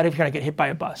walk out if you're gonna get hit by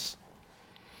a bus.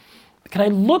 Can I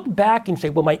look back and say,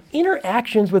 well, my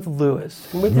interactions with Lewis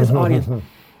and with his audience,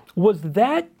 was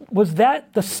that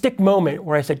the stick moment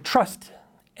where I said trust?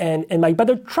 But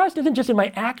the trust isn't just in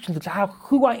my actions, it's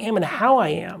who I am and how I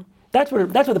am. That's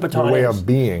what the baton is. Your way of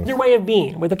being. Your way of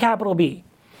being, with a capital B.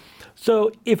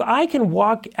 So if I can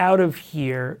walk out of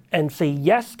here and say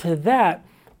yes to that,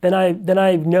 then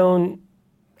I've known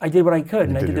I did what I could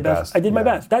and I did the best. I did my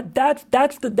best. That's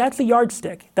the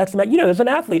yardstick. That's as an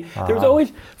athlete, there was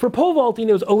always, for pole vaulting,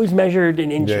 it was always measured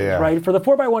in inches, right? For the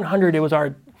 4x100, it was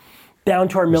our down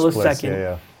to our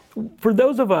millisecond. For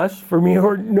those of us, for me,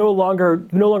 who no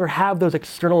longer have those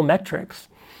external metrics,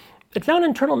 it's now an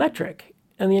internal metric.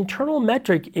 And the internal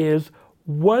metric is,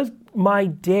 was my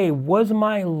day, was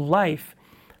my life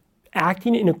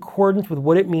acting in accordance with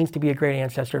what it means to be a great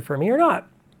ancestor for me or not?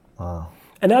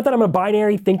 And not that I'm a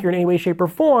binary thinker in any way, shape, or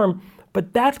form,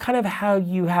 but that's kind of how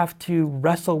you have to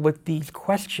wrestle with these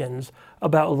questions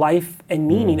about life and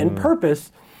meaning and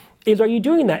purpose. Are you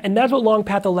doing that? And that's what Long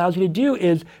Path allows you to do,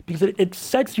 is because it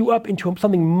sets you up into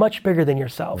something much bigger than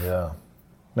yourself. Yeah.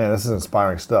 Man, this is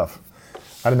inspiring stuff.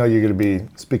 I didn't know you were going to be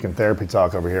speaking therapy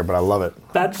talk over here, but I love it.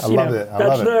 That's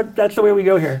the way we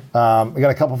go here. We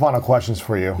got a couple final questions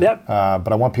for you. Yep.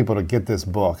 But I want people to get this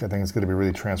book. I think it's going to be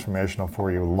really transformational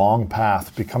for you. Long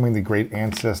Path, Becoming the Great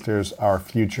Ancestors Our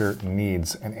Future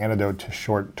Needs, an Antidote to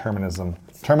Short-Termism.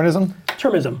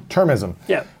 Termism.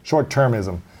 Yeah.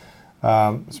 Short-termism.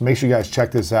 So make sure you guys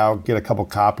check this out. Get a couple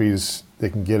copies. They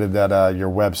can get it at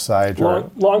your website.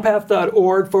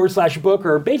 Longpath.org/book,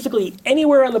 or basically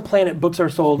anywhere on the planet books are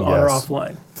sold on or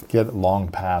offline. Get Long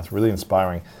Path. Really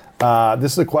inspiring.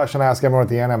 This is a question I ask everyone at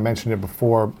the end. I mentioned it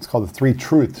before. It's called the 3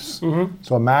 truths.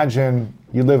 So imagine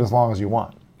you live as long as you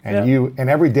want. And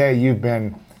and every day you've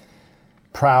been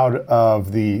proud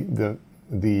of the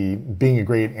being a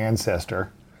great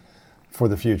ancestor for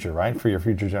the future, right? For your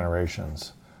future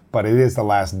generations. But it is the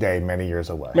last day many years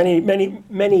away. Many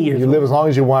years You live as long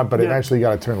as you want, but eventually you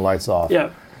got to turn the lights off. Yeah.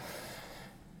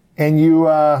 And you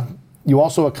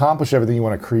also accomplish everything you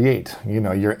want to create.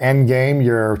 Your end game,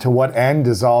 to what end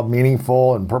is all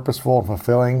meaningful and purposeful and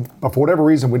fulfilling. But for whatever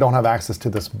reason, we don't have access to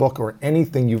this book or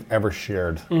anything you've ever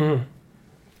shared.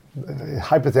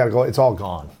 Hypothetical, it's all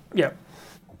gone. Yeah.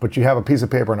 But you have a piece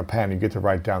of paper and a pen, you get to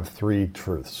write down 3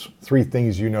 truths, 3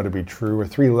 things you know to be true, or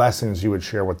 3 lessons you would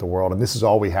share with the world, and this is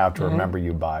all we have to remember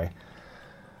you by.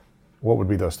 What would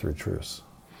be those 3 truths?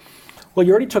 Well,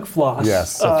 you already took floss.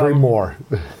 Yes, so 3 more.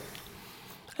 I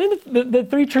think the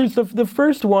 3 truths, the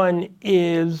first one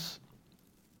is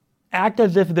act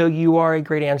as if though you are a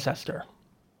great ancestor,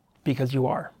 because you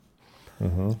are.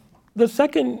 The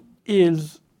second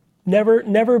is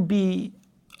never be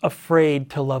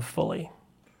afraid to love fully.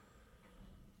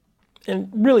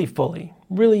 And really fully,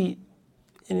 really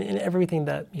in everything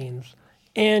that means.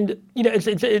 And I was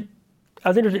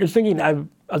thinking, I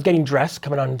was getting dressed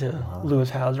coming on to Lewis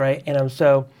House, right? And I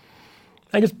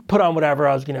just put on whatever.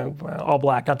 I was, all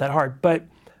black, not that hard. But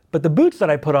the boots that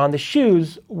I put on, the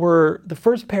shoes, were the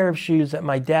first pair of shoes that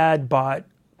my dad bought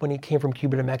when he came from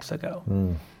Cuba to Mexico.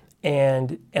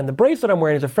 And the bracelet I'm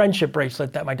wearing is a friendship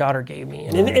bracelet that my daughter gave me.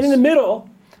 And in the middle,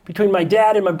 between my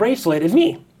dad and my bracelet, is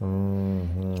me.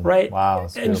 Right? Wow,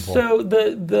 that's beautiful. And so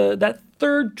that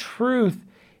third truth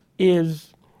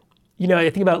is, I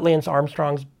think about Lance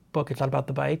Armstrong's book, It's Not About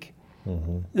the Bike.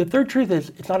 The third truth is,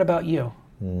 it's not about you.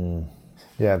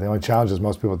 Yeah, the only challenge is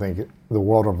most people think the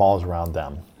world revolves around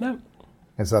them. No.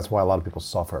 And so that's why a lot of people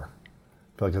suffer.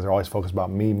 I feel like they're always focused about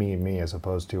me, as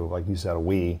opposed to, like you said,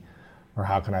 we, or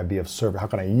how can I be of service? How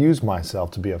can I use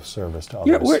myself to be of service to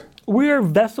others? We're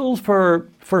vessels for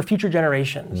future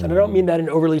generations. And I don't mean that in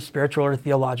an overly spiritual or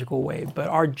theological way, but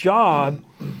our job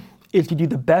is to do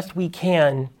the best we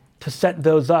can to set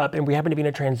those up, and we happen to be in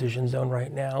a transition zone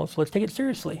right now, so let's take it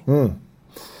seriously.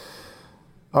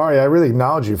 All right, I really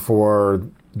acknowledge you for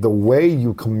the way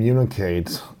you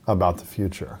communicate about the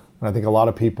future. And I think a lot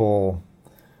of people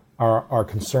are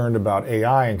concerned about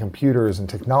AI and computers and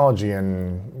technology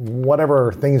and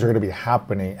whatever things are going to be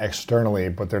happening externally,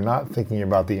 but they're not thinking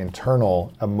about the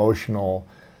internal, emotional,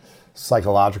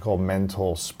 psychological,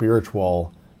 mental,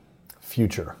 spiritual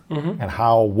future, and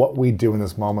how what we do in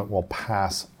this moment will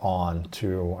pass on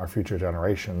to our future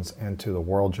generations and to the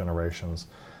world generations.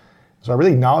 So I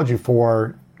really acknowledge you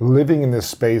for living in this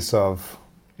space of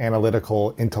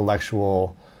analytical,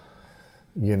 intellectual,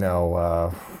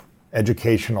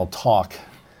 educational talk,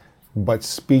 but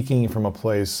speaking from a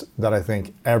place that I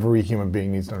think every human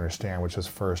being needs to understand, which is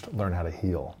first learn how to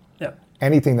heal. Yeah.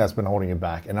 Anything that's been holding you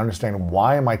back, and understand,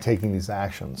 why am I taking these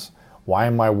actions? Why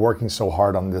am I working so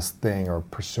hard on this thing, or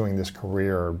pursuing this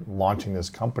career, or launching this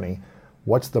company?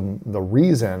 What's the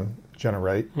reason?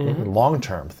 Generate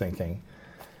long-term thinking.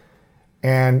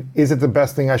 And is it the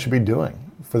best thing I should be doing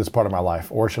for this part of my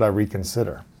life, or should I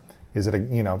reconsider? Is it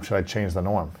should I change the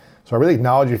norm? So I really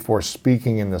acknowledge you for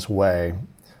speaking in this way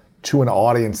to an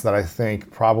audience that I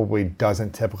think probably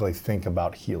doesn't typically think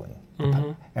about healing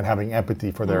and having empathy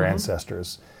for their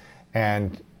ancestors,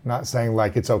 and not saying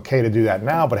like it's okay to do that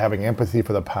now, but having empathy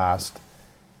for the past,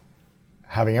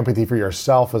 having empathy for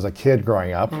yourself as a kid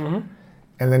growing up,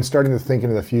 and then starting to think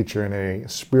into the future in a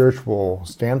spiritual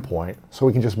standpoint, so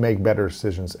we can just make better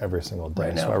decisions every single day.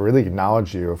 Right. So I really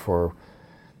acknowledge you for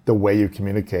the way you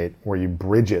communicate, where you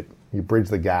bridge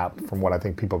the gap from what I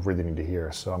think people really need to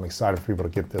hear. So I'm excited for people to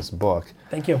get this book.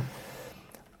 Thank you.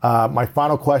 My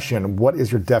final question, what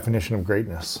is your definition of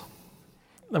greatness?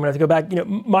 I'm gonna have to go back.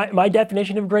 My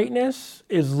definition of greatness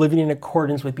is living in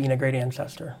accordance with being a great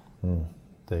ancestor.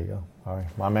 There you go. All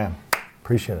right, my man.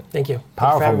 Appreciate it. Thank you.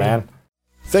 Powerful, man.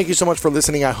 Thank you so much for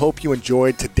listening. I hope you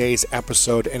enjoyed today's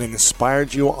episode and it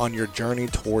inspired you on your journey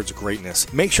towards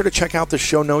greatness. Make sure to check out the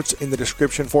show notes in the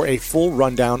description for a full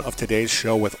rundown of today's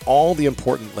show with all the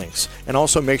important links. And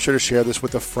also make sure to share this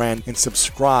with a friend and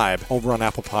subscribe over on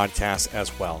Apple Podcasts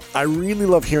as well. I really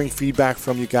love hearing feedback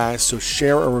from you guys, so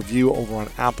share a review over on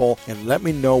Apple and let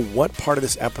me know what part of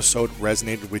this episode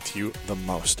resonated with you the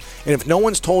most. And if no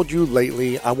one's told you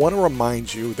lately, I want to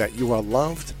remind you that you are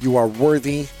loved, you are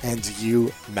worthy, and you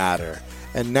matter.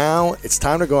 And now it's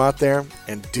time to go out there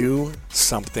and do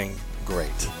something great.